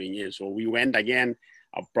we bring in. So we went again,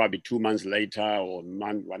 probably 2 months later or a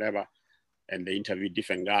month, whatever, and they interviewed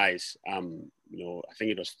different guys. You know, I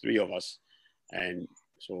think it was 3 of us, and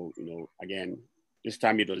so, you know, again, this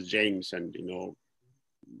time it was James and, you know,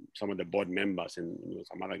 some of the board members and, you know,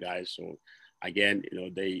 some other guys. So again, you know,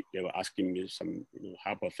 they were asking me some, you know,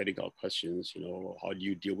 hypothetical questions, you know, how do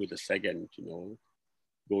you deal with the second, you know,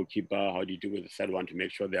 goalkeeper? How do you deal with the third one to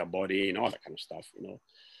make sure they're body and all that kind of stuff, you know?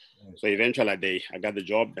 So eventually I got the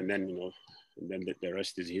job, and then, you know, and then the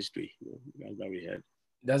rest is history, you know, that's what we had.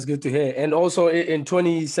 That's good to hear. And also in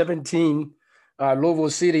 2017,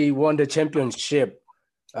 Louisville City won the championship.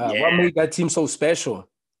 What made that team so special?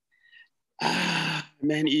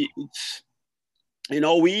 Man, it's, you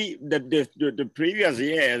know, the previous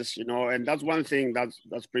years, you know, and that's one thing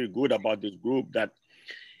that's pretty good about this group, that,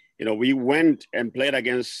 you know, we went and played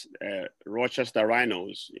against Rochester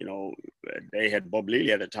Rhinos. You know, they had Bob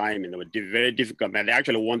Lilly at the time, and they were very difficult, and they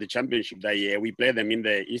actually won the championship that year. We played them in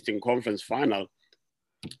the Eastern Conference final.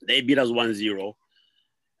 They beat us 1-0.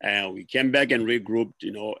 And we came back and regrouped,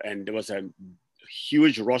 you know, and there was a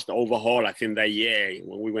huge roster overhaul, I think, that year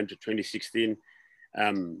when we went to 2016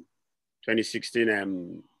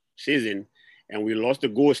 season, and we lost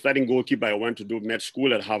the starting goalkeeper. I went to do med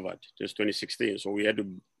school at Harvard, just 2016. So we had to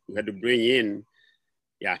bring in,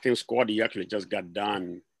 I think Scott, he actually just got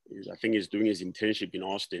done. I think he's doing his internship in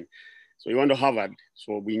Austin. So he went to Harvard.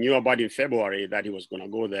 So we knew about in February that he was going to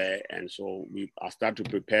go there. And so I started to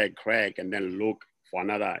prepare Craig and then look for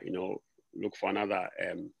another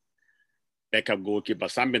backup goalkeeper,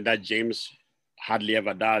 something that James hardly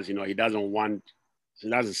ever does. You know, he doesn't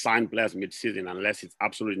sign players mid-season unless it's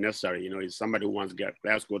absolutely necessary. You know, he's somebody who wants to get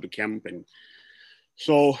players go to camp. And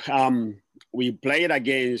so we played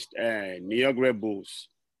against New York Red Bulls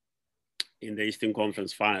in the Eastern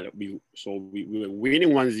Conference final. We were winning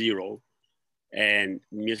 1-0 and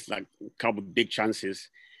missed like a couple big chances.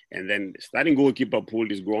 And then the starting goalkeeper pulled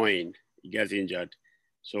his groin. He gets injured.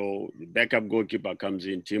 So the backup goalkeeper comes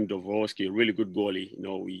in, Tim Dvorsky, a really good goalie. You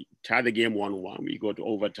know, we tied the game 1-1. We go to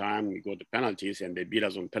overtime, we go to penalties, and they beat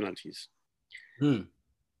us on penalties. And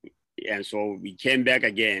so we came back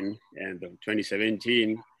again, and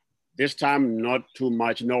 2017. This time, not too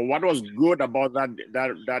much. No, what was good about that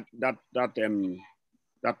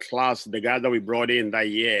class, the guy that we brought in that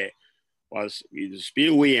year, was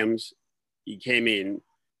Speed Williams. He came in.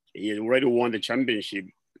 He already won the championship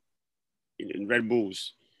in Red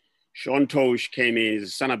Bulls. Sean Tosh came in as a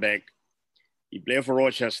center back. He played for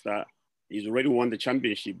Rochester. He's already won the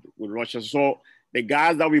championship with Rochester. So the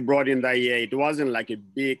guys that we brought in that year, it wasn't like a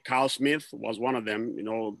big. Carl Smith was one of them. You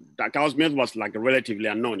know, that Carl Smith was like relatively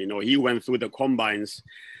unknown. You know, he went through the combines,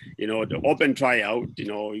 you know, the open tryout. You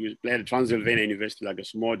know, he played at Transylvania University, like a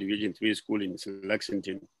small Division III school in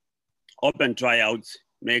Lexington. Open tryouts,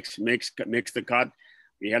 makes the cut.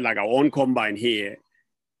 We had like our own combine here,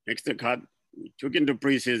 makes the cut. We took him to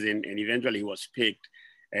preseason, and eventually he was picked.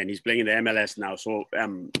 And he's playing in the MLS now. So,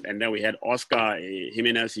 and then we had Oscar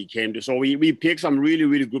Jimenez, he came to. So we picked some really,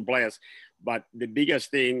 really good players. But the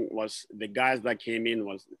biggest thing was the guys that came in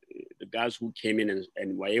was the guys who came in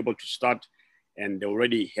and were able to start, and they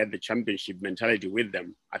already had the championship mentality with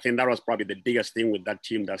them. I think that was probably the biggest thing with that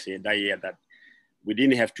team that year, that we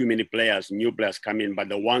didn't have too many players, new players come in, but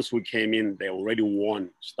the ones who came in, they already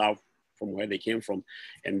won stuff from where they came from,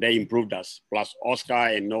 and they improved us. Plus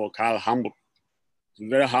Oscar and Kyle Humble.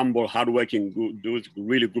 Very humble, hardworking, good dudes,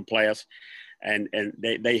 really good players, and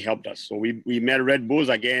they helped us. So we met Red Bulls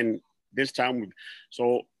again this time.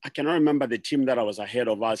 So I cannot remember the team that was ahead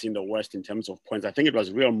of us in the West in terms of points. I think it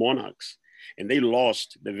was Real Monarchs, and they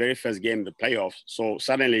lost the very first game, the playoffs. So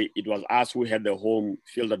suddenly it was us who had the home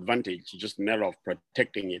field advantage, just a matter of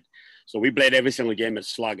protecting it. So we played every single game as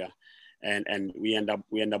Slugger, and we end up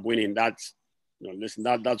winning. That's, listen,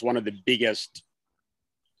 that's one of the biggest,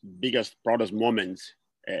 proudest moments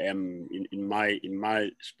in my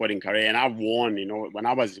sporting career. And I've won, when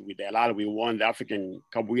I was with El Al, we won the African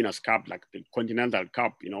Cup Winners' Cup, like the Continental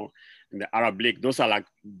Cup, in the Arab League. Those are like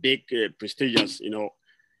big, prestigious,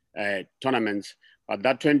 tournaments. But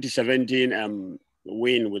that 2017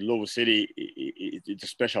 win with Louisville City, it's a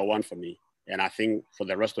special one for me. And I think for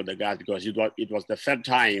the rest of the guys, because it was the third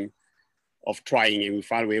time of trying, and we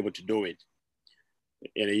finally were able to do it.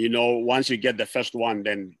 Once you get the first one,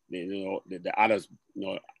 then the others,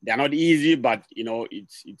 they're not easy, but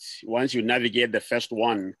it's once you navigate the first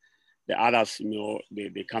one, the others, they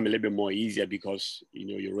become a little bit more easier because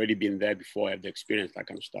you've already been there before, have the experience, that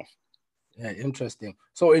kind of stuff. Yeah, interesting.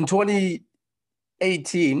 So in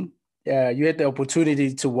 2018, you had the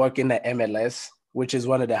opportunity to work in the MLS, which is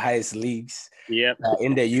one of the highest leagues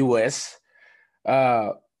in the US.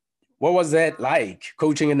 What was that like,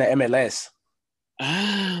 coaching in the MLS?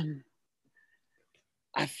 I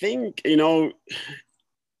think,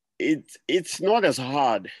 it's not as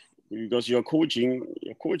hard because you're coaching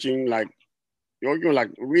like, you're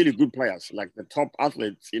like really good players, like the top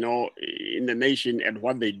athletes, in the nation and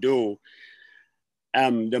what they do.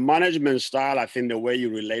 The management style, I think the way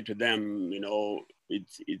you relate to them,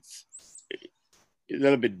 it's a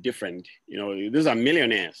little bit different. These are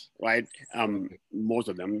millionaires, right? Most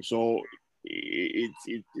of them. So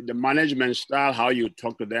it's the management style, how you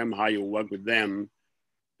talk to them, how you work with them,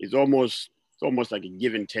 is almost like a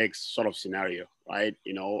give and take sort of scenario, right?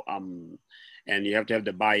 And you have to have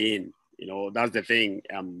the buy-in. That's the thing.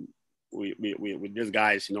 With these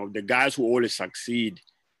guys, the guys who always succeed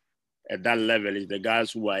at that level is the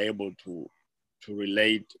guys who are able to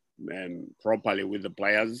relate properly with the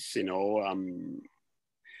players,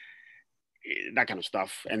 that kind of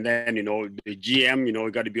stuff. And then, the GM,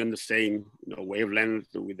 you got to be on the same,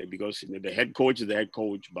 wavelength with it, because, the head coach is the head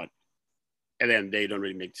coach, but at the end of the day, don't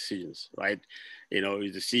really make decisions, right? He's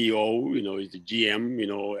the CEO, he's the GM,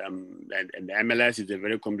 and the MLS is a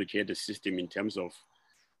very complicated system in terms of,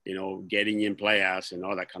 getting in players and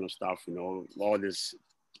all that kind of stuff, all this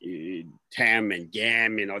TAM and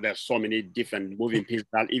GAM, there's so many different moving pieces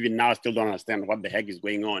that even now I still don't understand what the heck is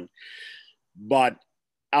going on. But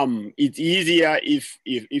it's easier if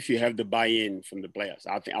you have the buy-in from the players.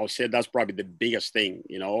 I would say that's probably the biggest thing,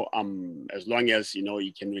 as long as,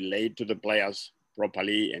 you can relate to the players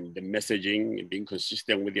properly and the messaging and being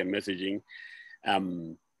consistent with your messaging,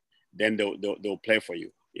 then they'll play for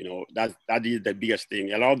you. That is the biggest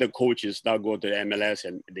thing. A lot of the coaches that go to the MLS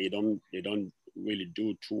and they don't really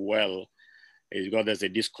do too well is because there's a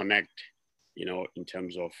disconnect, in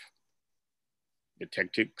terms of the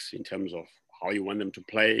tactics, in terms of how you want them to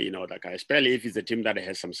play, that guy, especially if it's a team that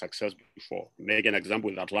has some success before. Make an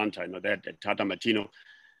example with Atlanta, that Tata Martino,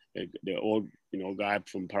 the old, guy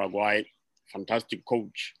from Paraguay, fantastic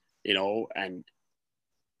coach, and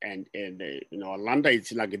Atlanta,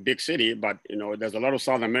 it's like a big city, but, there's a lot of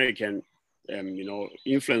South American,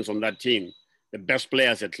 influence on that team, the best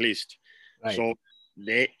players at least. Right. So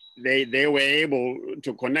they were able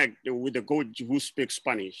to connect with the coach who speaks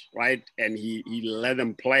Spanish, right? And he let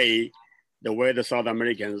them play the way the South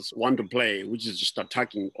Americans want to play, which is just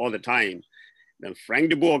attacking all the time. Then Frank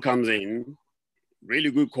de Boer comes in,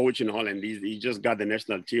 really good coach in Holland. He just got the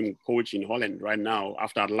national team coach in Holland right now.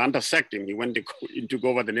 After Atlanta sacked him, he went to took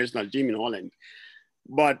over the national team in Holland.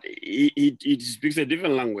 But he speaks a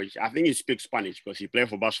different language. I think he speaks Spanish because he played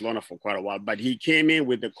for Barcelona for quite a while. But he came in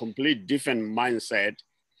with a complete different mindset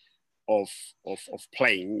of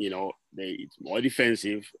playing. It's more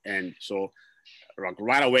defensive, and so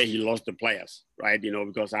right away he lost the players, right?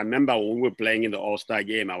 Because I remember when we were playing in the All-Star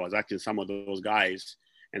game, I was asking some of those guys,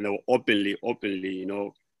 and they were openly,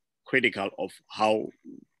 critical of how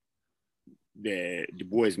the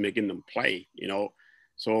boys making them play.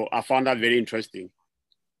 So I found that very interesting.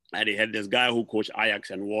 And he had this guy who coached Ajax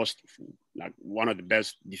and was like one of the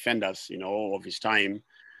best defenders, of his time,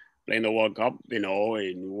 playing the World Cup, and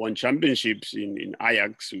won championships in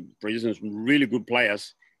Ajax, producing some really good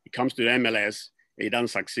players. He comes to the MLS, he doesn't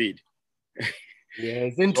succeed. Yeah,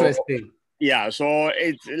 it's interesting. So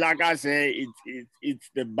it's like I say, it's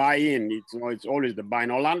the buy-in. It's always the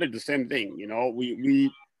buy-in. Orlando, the same thing.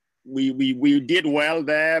 We did well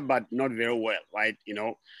there, but not very well, right?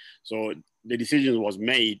 So the decision was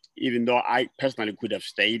made, even though I personally could have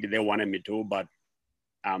stayed. They wanted me to, but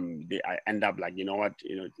I end up like,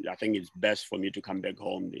 I think it's best for me to come back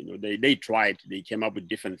home. They tried. They came up with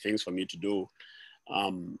different things for me to do,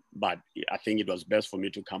 but I think it was best for me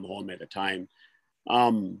to come home at the time.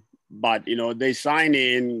 But they sign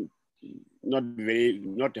in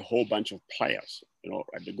not a whole bunch of players.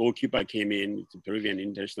 The goalkeeper came in. It's a Peruvian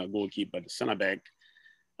international goalkeeper, the center back.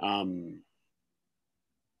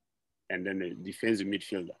 And then the defensive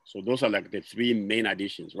midfielder. So those are like the three main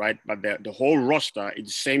additions, right? But the whole roster is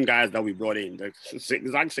the same guys that we brought in, the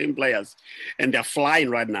exact same players, and they're flying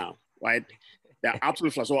right now, right? They're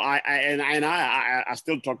absolutely flying. So I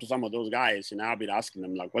still talk to some of those guys, and I've been asking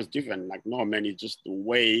them like, what's different? Like, no, man, it's just the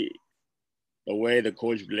way the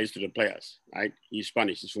coach relates to the players, right? He's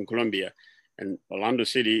Spanish. He's from Colombia, and Orlando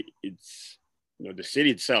City. It's the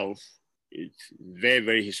city itself. It's very,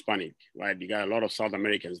 very Hispanic, right? You got a lot of South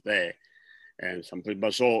Americans there, and some people.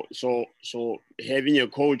 So having a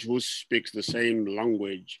coach who speaks the same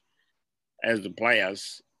language as the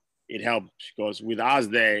players, it helps, because with us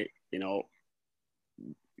there,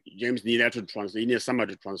 James needed to translate. He needed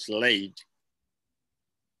somebody to translate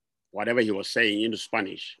whatever he was saying into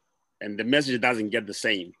Spanish, and the message doesn't get the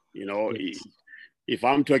same. Yes. If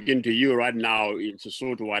I'm talking to you right now in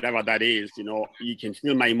Sesotho, whatever that is, you can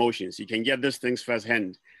feel my emotions. You can get these things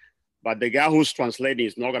firsthand. But the guy who's translating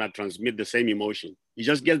is not going to transmit the same emotion. He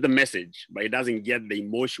just gets the message, but he doesn't get the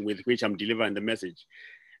emotion with which I'm delivering the message.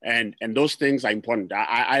 And those things are important.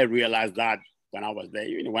 I realized that when I was there.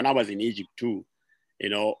 When I was in Egypt too,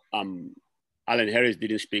 Alan Harris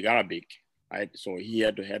didn't speak Arabic, right? So he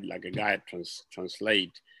had to have like a guy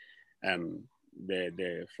translate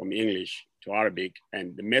from English to Arabic,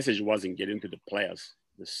 and the message wasn't getting to the players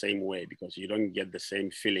the same way, because you don't get the same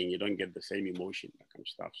feeling, you don't get the same emotion, that kind of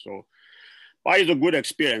stuff. So, but it's a good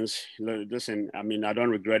experience. Listen, I mean, I don't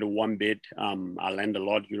regret it one bit. I learned a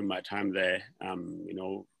lot during my time there.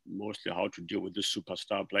 Mostly how to deal with the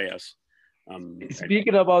superstar players.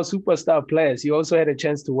 Speaking about superstar players, you also had a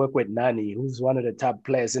chance to work with Nani, who's one of the top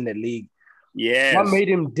players in the league. Yes. What made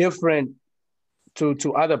him different to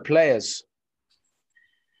other players?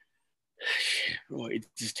 Oh, it's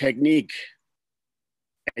his technique.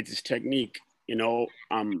 It's his technique.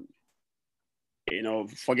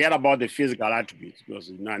 Forget about the physical attributes,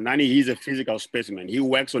 because Nani, he's a physical specimen. He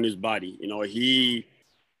works on his body. The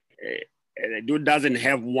dude doesn't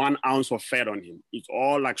have 1 ounce of fat on him. It's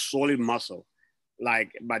all like solid muscle.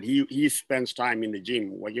 But he spends time in the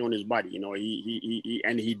gym working on his body.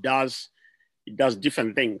 He does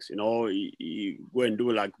different things. He go and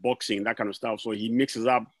do like boxing, that kind of stuff. So he mixes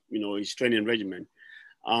up, his training regimen.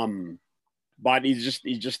 But it's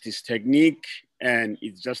just his technique, and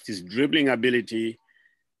it's just his dribbling ability,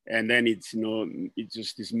 and then it's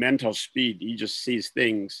just his mental speed. He just sees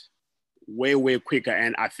things way, way quicker.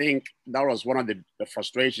 And I think that was one of the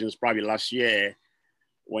frustrations probably last year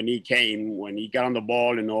when he got on the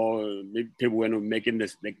ball, people were making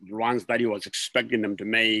the runs that he was expecting them to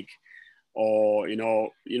make, or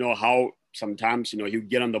how sometimes he'd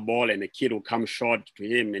get on the ball and the kid will come short to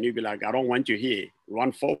him, and he'd be like, I don't want you here,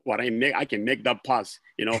 run forward, I can make that pass.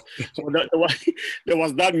 So there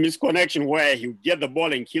was that misconnection where he would get the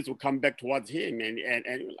ball and kids would come back towards him, and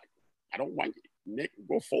like, I don't want you,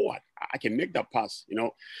 go forward, I can make that pass.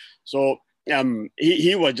 So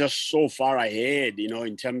he was just so far ahead,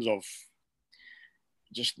 in terms of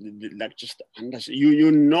just when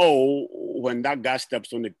that guy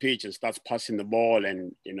steps on the pitch and starts passing the ball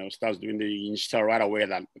and starts doing the install right away,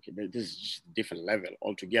 that okay, this is just a different level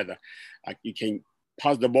altogether. Like you can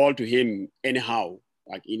pass the ball to him anyhow,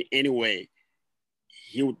 like in any way,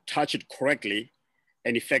 he would touch it correctly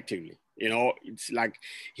and effectively. You know, it's like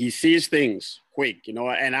he sees things quick, you know,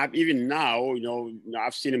 and I've even now, you know,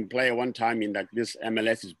 I've seen him play one time in like this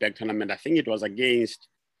MLS is back tournament. I think it was against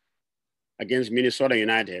Minnesota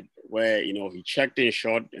United, where, you know, he checked in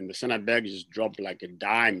short and the center back just dropped like a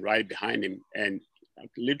dime right behind him. And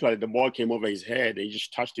literally the ball came over his head and he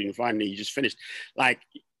just touched it in front and he just finished. Like,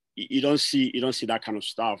 you don't see that kind of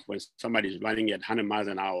stuff when somebody's running at 100 miles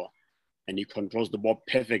an hour and he controls the ball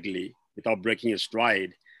perfectly without breaking his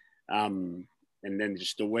stride. And then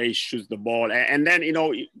just the way he shoots the ball. And then, you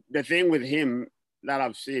know, the thing with him that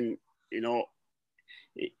I've seen, you know,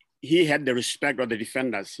 he had the respect of the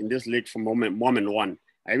defenders in this league from moment one.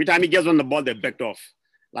 Every time he gets on the ball, they backed off.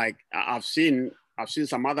 Like I've seen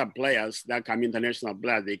some other players that come, international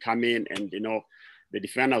players, they come in and, you know, the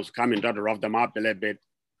defenders come and try to rough them up a little bit.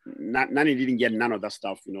 Nani didn't get none of that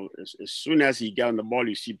stuff. You know, as soon as he got on the ball,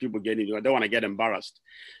 you see people getting, you know, they don't want to get embarrassed.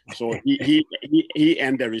 So he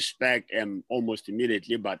earned the respect almost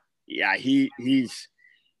immediately. But yeah, he's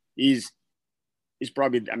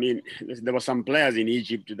probably, I mean, there were some players in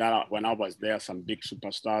Egypt that when I was there, some big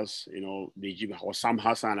superstars, you know, the Egypt, or Sam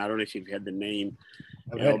Hassan. I don't know if you've heard the name.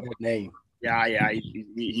 I've heard that name. Yeah,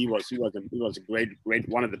 he was a great,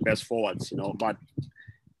 one of the best forwards, you know. But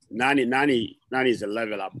Nani is a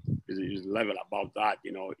level up. Is a level above that,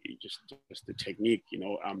 you know. Just the technique, you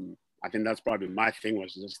know. I think that's probably my thing,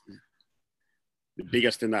 was just the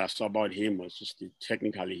biggest thing that I saw about him was just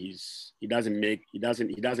technically he doesn't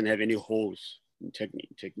have any holes in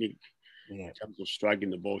technique Yeah. in terms of striking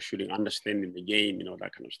the ball, shooting, understanding the game, you know,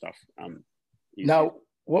 that kind of stuff. Now,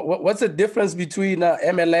 what's the difference between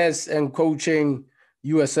MLS and coaching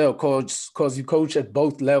USL? Because you coach at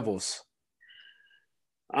both levels.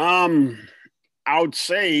 I would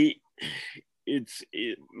say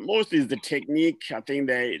mostly is the technique. I think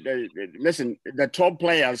listen, the top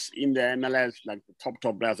players in the MLS, like the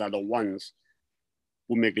top players, are the ones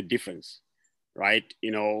who make the difference, right?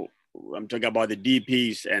 You know, I'm talking about the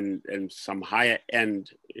DPs and some higher end,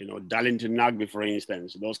 you know, Darlington Nagbe, for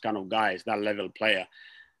instance, those kind of guys, that level player.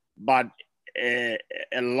 But a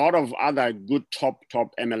lot of other good top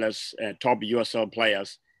MLS, top USL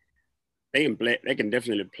players, they can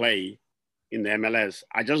definitely play in the MLS.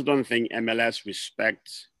 I just don't think MLS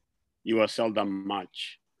respects USL that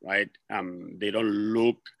much, right? They don't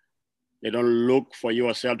look for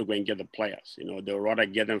USL to go and get the players. You know, they'll rather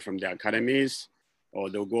get them from their academies, or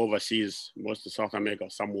they'll go overseas, most of South America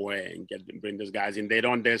somewhere, and bring those guys in. They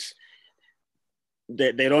don't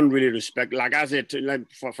really respect. Like I said, like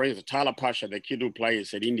for instance, Tyler Pasha, the kid who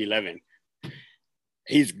plays at Indy 11,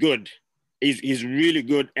 he's good. He's really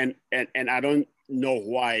good, and I don't know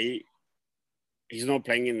why he's not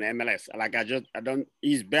playing in the MLS. Like I don't.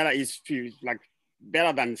 He's better. He's like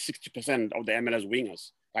better than 60% of the MLS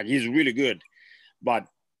wingers. Like he's really good, but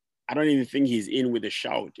I don't even think he's in with a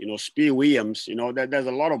shout. You know, Spear Williams. You know, there's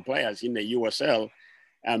a lot of players in the USL,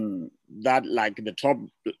 that like the top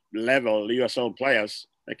level USL players.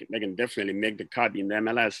 They can definitely make the cut in the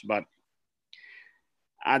MLS, but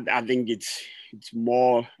I think it's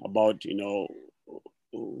more about, you know,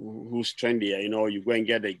 who's trendier. You know, you go and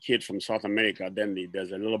get a kid from South America, then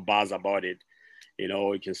there's a little buzz about it. You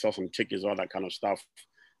know, you can sell some tickets, all that kind of stuff.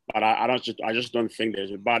 But I just don't think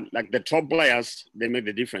there's. But like the top players, they make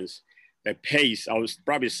the difference. The pace, I would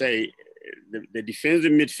probably say, the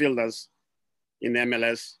defensive midfielders in the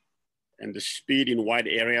MLS and the speed in wide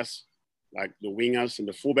areas, like the wingers and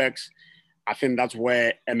the fullbacks, I think that's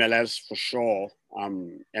where MLS for sure.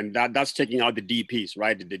 And that's taking out the DPs,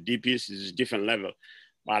 right? The DPs is a different level.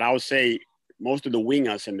 But I would say most of the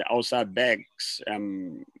wingers and the outside backs,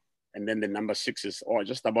 and then the number sixes, or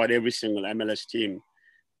just about every single MLS team,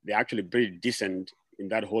 they're actually pretty decent in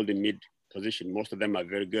that holding mid position. Most of them are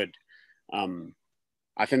very good.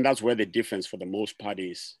 I think that's where the difference for the most part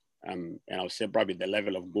is. And I'll say probably the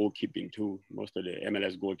level of goalkeeping too. Most of the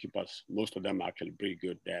MLS goalkeepers, most of them are actually pretty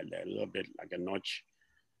good. They're a little bit like a notch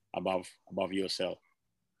above USL.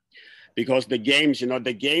 Because the games, you know,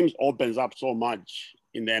 the games opens up so much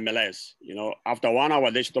in the MLS. You know, after 1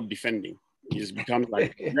 hour, they stop defending. It just becomes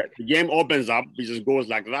like, the game opens up, it just goes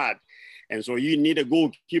like that. And so you need a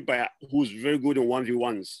goalkeeper who's very good in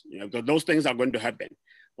 1v1s, you know, because those things are going to happen.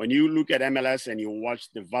 When you look at MLS and you watch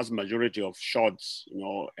the vast majority of shots, you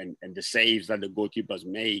know, and the saves that the goalkeepers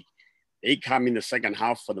make, they come in the second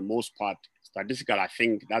half for the most part. Statistical, I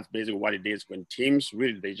think that's basically what it is. When teams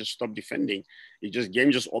really, they just stop defending,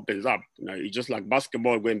 game just opens up. You know, it's just like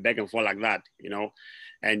basketball going back and forth like that, you know.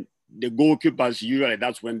 And the goalkeepers, usually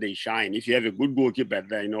that's when they shine. If you have a good goalkeeper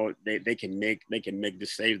there, you know, they can make the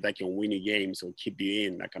saves, that can win you games or keep you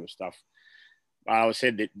in, that kind of stuff. But I would say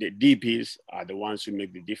the DPs are the ones who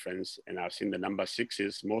make the difference. And I've seen the number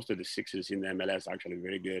sixes, most of the sixes in the MLS are actually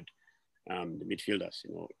very good. The midfielders,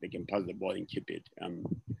 you know, they can pass the ball and keep it.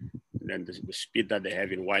 Then the speed that they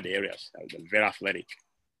have in wide areas, they're very athletic.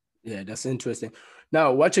 Yeah, that's interesting.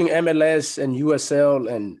 Now, watching MLS and USL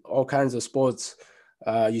and all kinds of sports,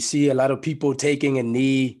 you see a lot of people taking a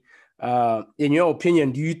knee. In your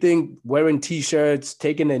opinion, do you think wearing T-shirts,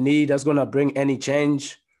 taking a knee, that's going to bring any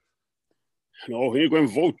change? No, we need to go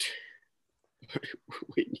and vote.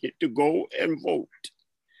 We need to go and vote.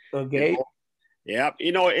 Okay. You know? Yeah,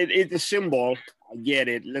 you know, it's a symbol. I get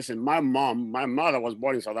it. Listen, my mother was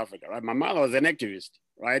born in South Africa, right? My mother was an activist,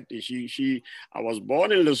 right? I was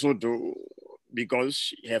born in Lesotho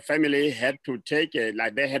because her family had to take it,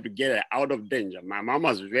 like they had to get her out of danger. My mom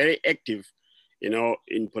was very active, you know,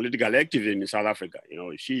 in political activism in South Africa. You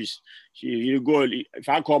know, if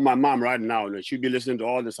I call my mom right now, you know, she'd be listening to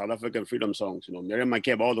all the South African freedom songs, you know, Miriam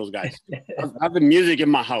Makeba, all those guys. I have the music in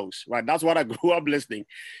my house, right? That's what I grew up listening,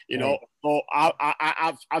 you know. So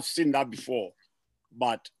I've seen that before,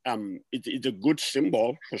 but it's a good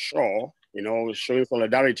symbol for sure, you know, showing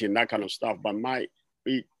solidarity and that kind of stuff. But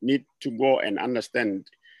we need to go and understand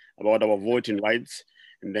about our voting rights,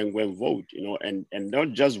 and then go and vote, you know, and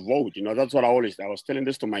don't just vote, you know. That's what I was telling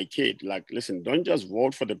this to my kid, like, listen, don't just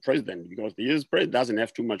vote for the president, because the US president doesn't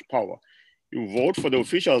have too much power. You vote for the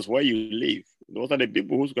officials where you live. Those are the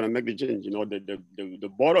people who's going to make the change, you know, the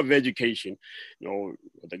board of education, you know,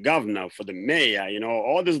 the governor, for the mayor, you know,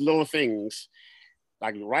 all these little things.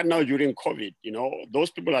 Like right now during COVID, you know, those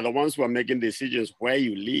people are the ones who are making decisions where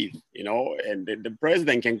you live, you know, and the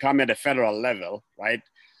president can come at a federal level, right?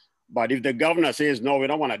 But if the governor says, no, we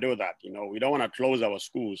don't want to do that, you know, we don't want to close our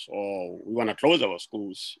schools, or we want to close our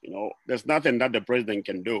schools, you know, there's nothing that the president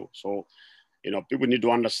can do. So, you know, people need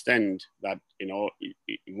to understand that, you know,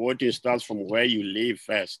 voting starts from where you live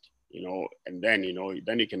first, you know, and then, you know,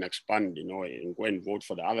 then you can expand, you know, and go and vote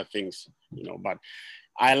for the other things, you know. But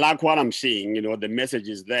I like what I'm seeing, you know, the message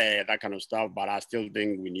is there, that kind of stuff, but I still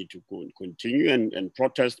think we need to continue and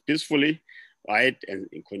protest peacefully, right? And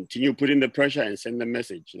continue putting the pressure and send the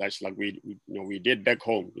message. That's like we did back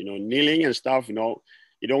home, you know, kneeling and stuff, you know,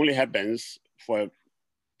 it only happens for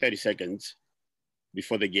 30 seconds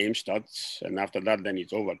before the game starts. And after that, then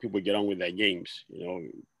it's over. People get on with their games, you know.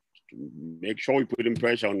 Make sure we put in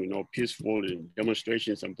pressure on, you know, peaceful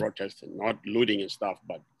demonstrations and protests, and not looting and stuff,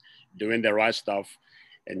 but doing the right stuff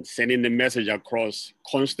and sending the message across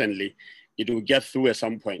constantly. It will get through at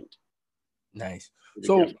some point. Nice.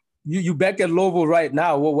 So you back at Louisville right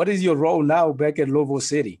now. What is your role now back at Louisville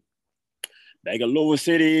City? Back at Louisville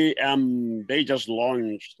City, they just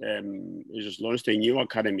launched a new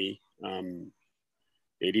academy.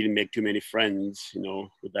 They didn't make too many friends, you know,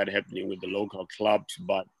 with that happening with the local clubs,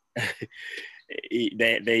 but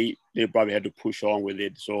they probably had to push on with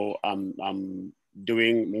it. So I'm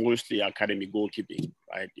doing mostly academy goalkeeping,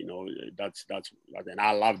 right? You know, that's and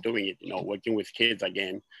I love doing it. You know, working with kids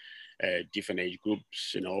again, different age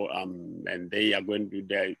groups. You know, and they are going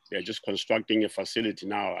to they're just constructing a facility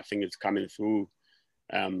now. I think it's coming through.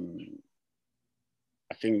 I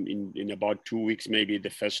think in about 2 weeks, maybe the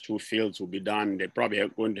first 2 fields will be done. They probably are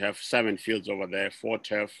going to have 7 fields over there, 4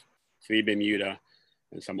 turf, 3 Bermuda,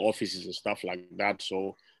 and some offices and stuff like that.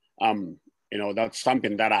 So, you know, that's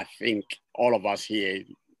something that I think all of us here,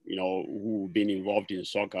 you know, who've been involved in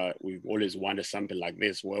soccer, we've always wanted something like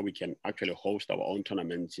this, where we can actually host our own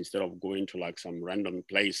tournaments instead of going to like some random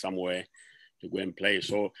place somewhere to go and play.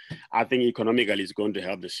 So I think economically it's going to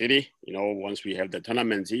help the city. You know, once we have the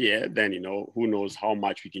tournaments here, then, you know, who knows how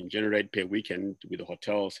much we can generate per weekend with the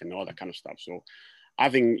hotels and all that kind of stuff. So I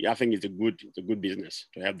think it's a good business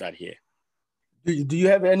to have that here. Do you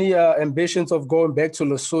have any ambitions of going back to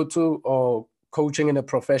Lesotho or coaching in the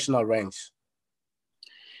professional ranks?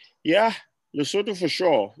 Yeah, Lesotho for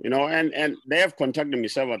sure. You know, and they have contacted me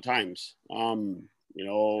several times. You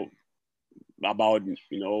know, about,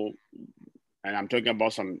 you know, and I'm talking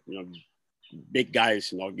about some, you know, big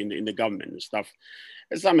guys, you know, in the government and stuff.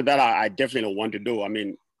 It's something that I definitely want to do. I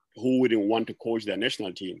mean, who wouldn't want to coach their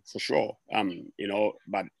national team, for sure? You know,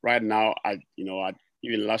 but right now,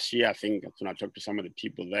 even last year, I think when I talked to some of the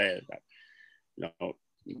people there, that, you know,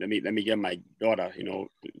 let me get my daughter, you know,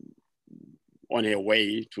 on her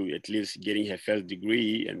way to at least getting her first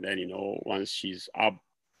degree, and then, you know, once she's up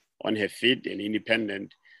on her feet and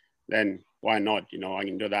independent, then why not? You know, I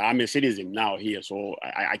can do that. I'm a citizen now here, so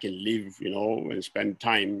I can live, you know, and spend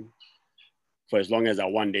time for as long as I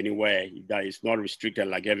want anywhere. That is not restricted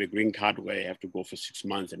like every green card where you have to go for 6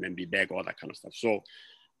 months and then be back, all that kind of stuff. So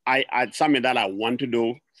I something that I want to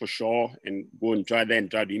do for sure, and go and try there and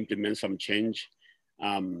try to implement some change.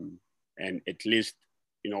 And at least,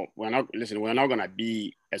 we're not gonna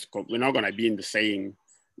be in the same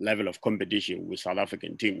level of competition with South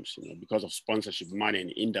African teams, because of sponsorship money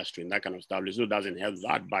and industry and that kind of stuff. Lesotho doesn't have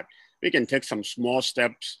that, but we can take some small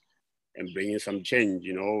steps and bring in some change,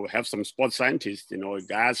 have some sports scientists,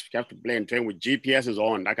 guys have to play and train with GPSs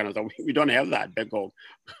on, that kind of stuff. We don't have that back home.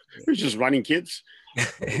 We're just running kids.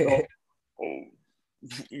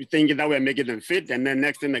 Thinking that we're making them fit, and then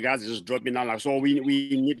next thing the guys are just dropping out. So we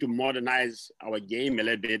need to modernize our game a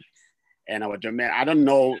little bit. And our domain, I don't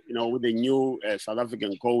know, with the new South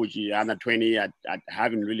African coach, under 20, I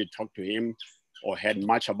haven't really talked to him or heard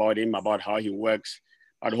much about him, about how he works.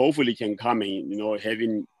 But hopefully he can come in,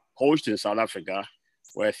 having coached in South Africa,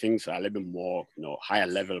 where things are a little bit more, higher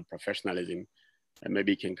level of professionalism, and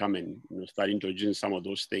maybe he can come and start introducing some of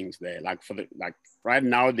those things there. Like right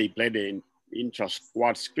now, they played the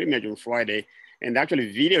intra-squad scrimmage on Friday, and they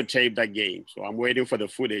actually videotaped that game. So I'm waiting for the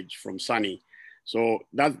footage from Sonny. So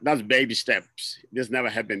that's baby steps. This never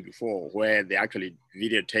happened before, where they actually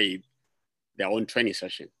videotape their own training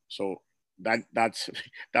session. So that's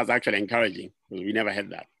actually encouraging, because we never had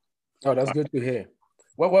that. Oh, that's good to hear.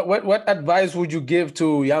 What advice would you give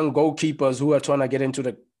to young goalkeepers who are trying to get into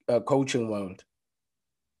the coaching world?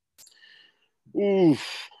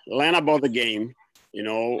 Learn about the game.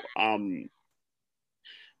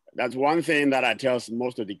 That's one thing that I tell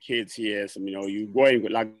most of the kids here is, you go in,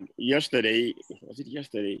 like yesterday, was it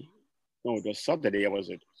yesterday? No, it was Saturday. I was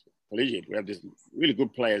at collegiate. We have this really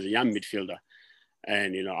good player, a young midfielder.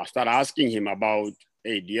 And, I started asking him about,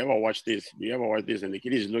 hey, do you ever watch this? Do you ever watch this? And the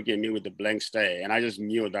kid is looking at me with a blank stare. And I just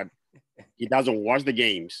knew that he doesn't watch the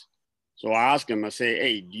games. So I asked him, I say,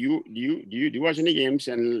 hey, do you watch any games?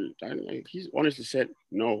 And he honestly said,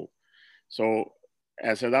 no. So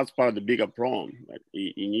I said, that's part of the bigger problem. Like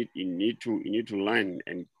you need to learn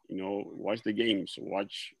and, watch the games,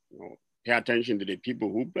 pay attention to the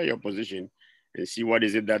people who play your position and see what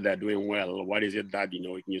is it that they're doing well. What is it that,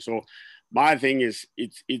 so my thing is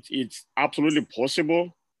it's absolutely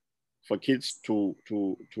possible for kids to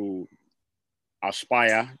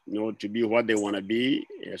aspire, to be what they want to be,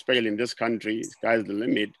 especially in this country. Sky's the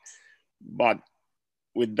limit. But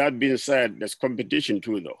with that being said, there's competition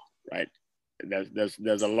too, though, right?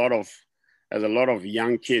 There's a lot of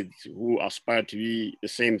young kids who aspire to be the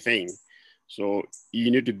same thing. So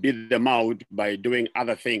you need to beat them out by doing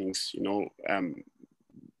other things,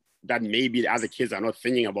 that maybe the other kids are not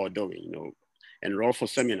thinking about doing, enroll for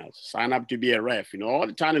seminars, sign up to be a ref, all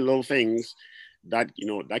the tiny little things that,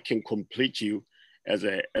 that can complete you as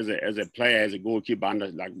a player, as a goalkeeper,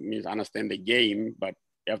 means understand the game, but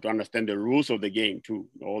you have to understand the rules of the game too,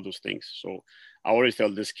 all those things. So I always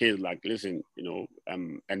tell this kid, listen,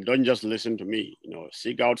 and don't just listen to me,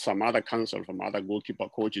 seek out some other counsel from other goalkeeper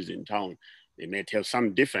coaches in town. They may tell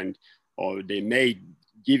something different, or they may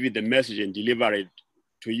give you the message and deliver it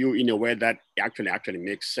to you in a way that actually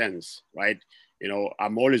makes sense, right?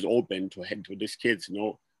 I'm always open to head to these kids,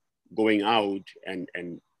 going out and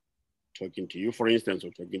talking to you, for instance,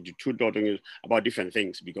 or talking to two daughters about different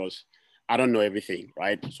things, because I don't know everything,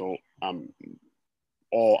 right? So,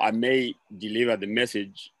 or I may deliver the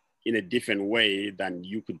message in a different way than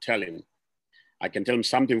you could tell him. I can tell him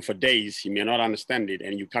something for days, he may not understand it,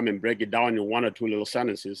 and you come and break it down in one or two little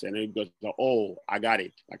sentences, and then he goes, oh, I got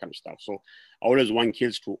it, that kind of stuff. So I always want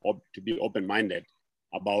kids to be open-minded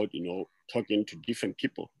about, talking to different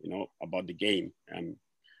people, about the game. And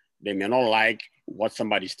they may not like what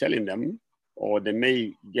somebody's telling them, or they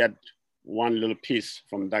may get one little piece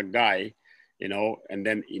from that guy, and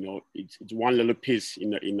then, it's one little piece in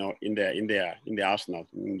the arsenal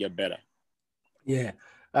and get better. Yeah.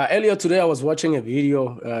 Earlier today, I was watching a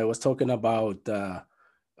video. I was talking about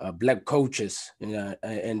black coaches,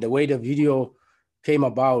 and the way the video came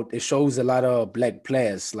about, it shows a lot of black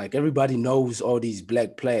players. Like everybody knows all these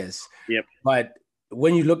black players. Yep. But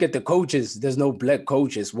when you look at the coaches, there's no black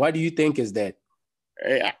coaches. Why do you think is that?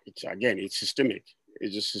 It's systemic.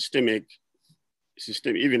 It's a systemic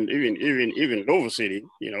system. Even Lovo City,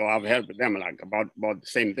 I've heard with them about the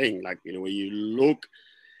same thing. When you look,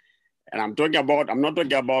 and I'm not talking about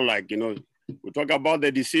we talk about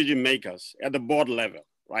the decision makers at the board level,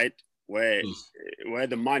 right? Where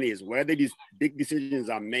the money is, where these big decisions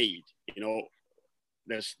are made.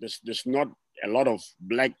 There's not a lot of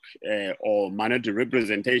black or minority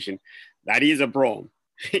representation. That is a problem.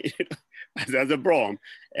 That's a problem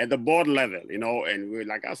at the board level, you know. And we,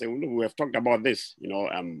 like I said, we have talked about this, you know,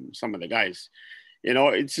 some of the guys, you know,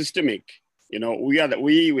 it's systemic. You know, we are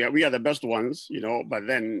the best ones, you know, but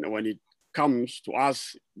then when it comes to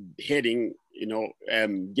us heading, you know,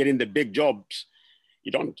 getting the big jobs,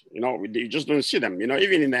 you don't, you know, you just don't see them, you know,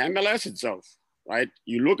 even in the MLS itself, right?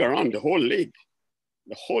 You look around the whole league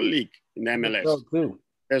in the MLS,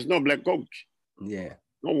 there's no black coach. Yeah.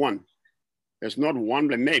 No one. There's not one,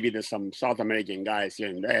 maybe there's some South American guys here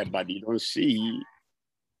and there, but you don't see.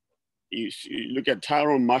 You look at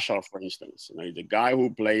Tyrone Marshall, for instance. You know, he's a guy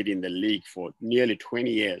who played in the league for nearly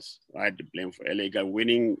 20 years, right? Playing for LA, guy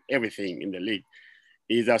winning everything in the league.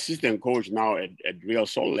 He's assistant coach now at Real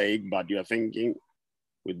Salt Lake, but you're thinking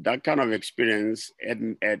with that kind of experience at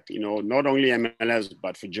you know, not only MLS,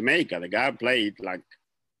 but for Jamaica, the guy played like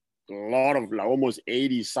a lot of, like almost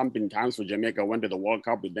 80 something times for Jamaica, went to the World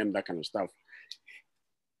Cup with them, that kind of stuff.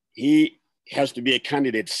 He has to be a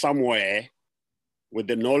candidate somewhere with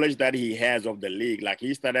the knowledge that he has of the league. Like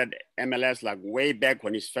he started MLS like way back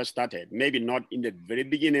when he first started. Maybe not in the very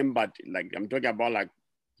beginning, but like I'm talking about like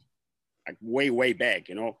way back,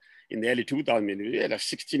 you know, in the early 2000s. He had a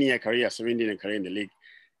 16-year career, 17-year career in the league.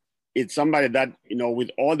 It's somebody that, you know,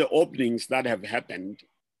 with all the openings that have happened,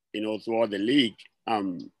 you know, throughout the league,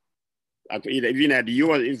 even at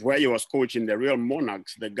US, where he was coaching the Real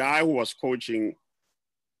Monarchs, the guy who was coaching,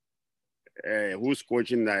 who's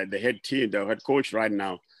coaching the head team, the head coach right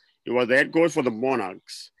now, he was the head coach for the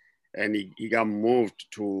Monarchs, and he got moved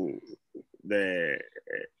to the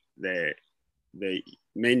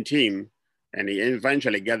main team, and he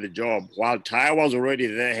eventually got the job while Ty was already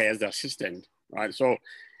there as the assistant, right? So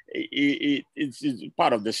it's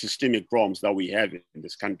part of the systemic problems that we have in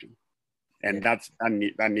this country. And that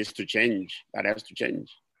needs to change. That has to change.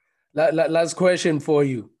 Last question for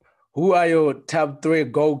you. Who are your top 3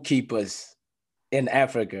 goalkeepers in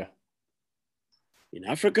Africa? In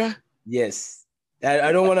Africa? Yes.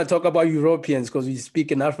 I don't want to talk about Europeans because we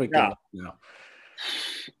speak in African now.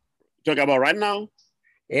 Talk about right now?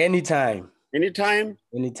 Anytime. Anytime?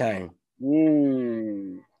 Anytime.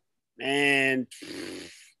 And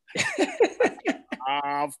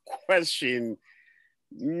I've questioned.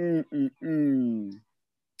 Let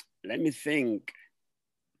me think.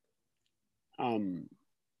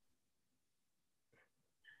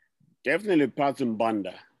 Definitely Patson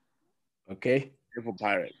Banda. Okay. For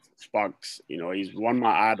Pirates, Sparks. You know, he's one of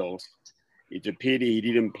my idols. It's a pity he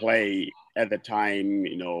didn't play at the time,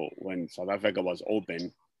 you know, when South Africa was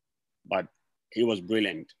open, but he was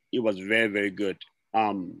brilliant. He was very, very good.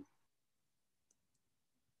 And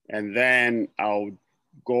then I'll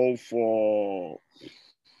go for,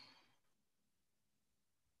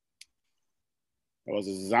 there was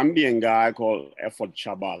a Zambian guy called Effort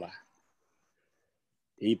Chabala.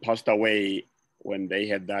 He passed away when they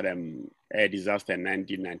had that air disaster in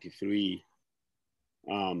 1993.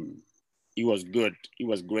 He was good. He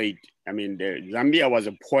was great. I mean, Zambia was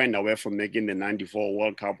a point away from making the 94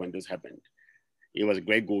 World Cup when this happened. He was a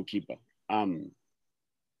great goalkeeper. And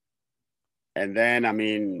then, I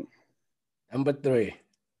mean... Number 3.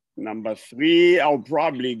 Number 3, I'll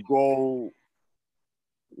probably go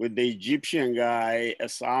with the Egyptian guy,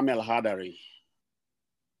 Assam El Hadari.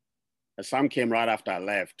 Assam came right after I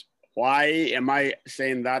left. Why am I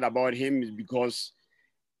saying that about him? Is because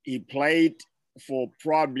he played for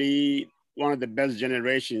probably one of the best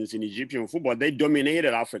generations in Egyptian football. They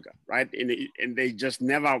dominated Africa, right? And they just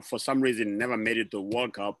never, for some reason, never made it to the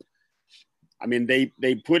World Cup. I mean, they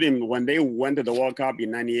put him, when they went to the World Cup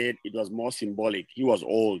in 98, it was more symbolic. He was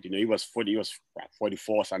old, you know, he was 44.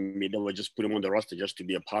 So I mean, they would just put him on the roster just to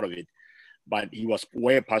be a part of it. But he was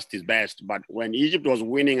way past his best. But when Egypt was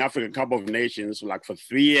winning African Cup of Nations, like for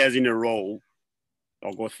 3 years in a row,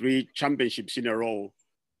 or 3 championships in a row,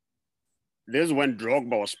 this is when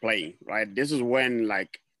Drogba was playing, right? This is when,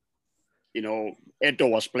 like, you know, Eto'o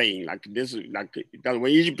was playing. Like, this is like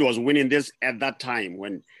when Egypt was winning this at that time,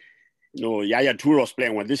 when, you know, Yaya Toure was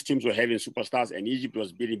playing, when these teams were having superstars, and Egypt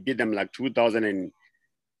was beat them like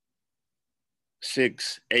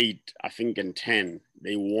 2006, 8, I think, and 10.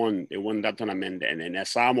 They won that tournament, and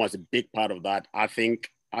Assam was a big part of that. I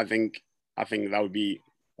think that would be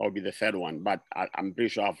the third one, but I'm pretty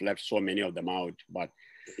sure I've left so many of them out. But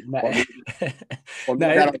those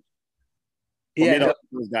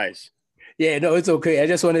guys. Yeah, no, it's okay. I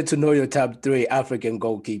just wanted to know your top 3 African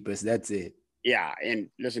goalkeepers. That's it. Yeah, and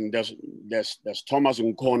listen, there's Thomas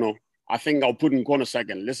Nkono. I think I'll put Nkono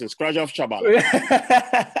second. Listen, scratch off Chabala.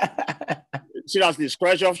 Seriously,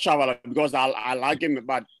 scratch off Chabala because I like him,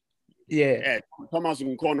 but Yeah. Thomas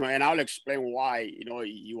Nkono, and I'll explain why.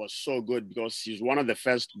 He was so good because he's one of the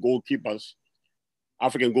first goalkeepers,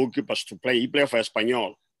 African goalkeepers to play. He played for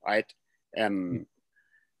Espanyol, right? For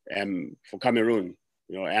Cameroon.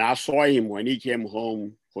 And I saw him when he came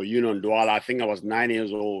home for Union Douala. I think I was 9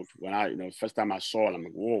 years old when first time I saw him. I'm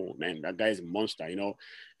like, whoa, man, that guy is a monster, And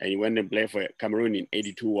he went and played for Cameroon in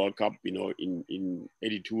 '82 World Cup, in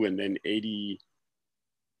 '82, and then '86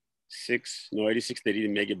 they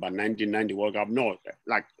didn't make it, but 1990 World Cup. No,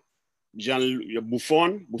 like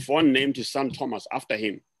Buffon named his son Thomas after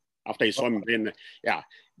him, after he saw him playing. Yeah,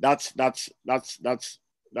 that's the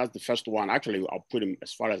first one. Actually, I'll put him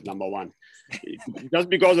as far as number one. Just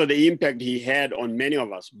because of the impact he had on many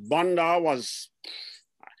of us. Banda was,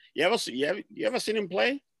 you ever seen him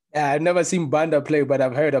play? Yeah, I've never seen Banda play, but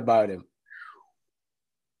I've heard about him.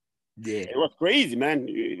 Yeah. It was crazy, man.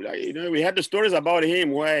 We had the stories about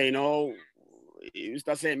him where, he used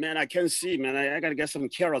to say, man, I can't see, man. I got to get some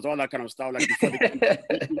carrots, all that kind of stuff. Like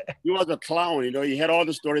he was a clown, He had all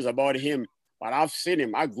the stories about him. But I've seen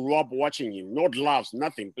him. I grew up watching him. No gloves,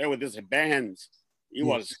 nothing. Play with his bare hands. He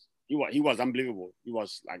was unbelievable. He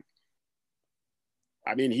was like,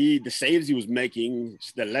 the saves he was making,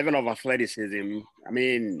 the level of athleticism.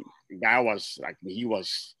 The guy was like, he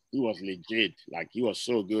was legit. Like, he was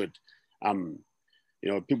so good.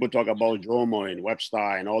 People talk about Jomo and Webster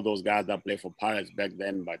and all those guys that played for Pirates back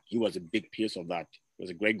then, but he was a big piece of that. He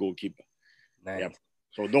was a great goalkeeper. Nice. Yep.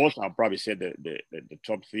 So those I'll probably say the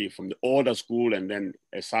top three from the older school, and then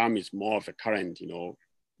Essam is more of a current,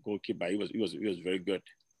 goalkeeper. He was very good.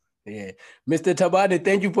 Yeah, Mr. Thabane,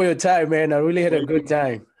 thank you for your time, man. I really had a good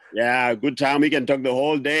time. Yeah, good time. We can talk the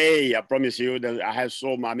whole day. I promise you that I have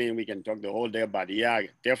we can talk the whole day. But yeah,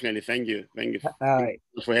 definitely. Thank you. All right. Thank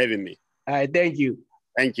you for having me. All right, thank you.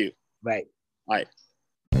 Thank you. Bye. Bye.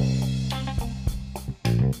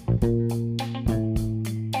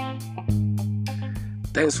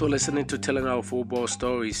 Thanks for listening to Telling Our Football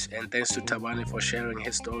Stories, and thanks to Thabane for sharing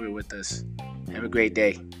his story with us. Have a great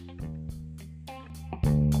day.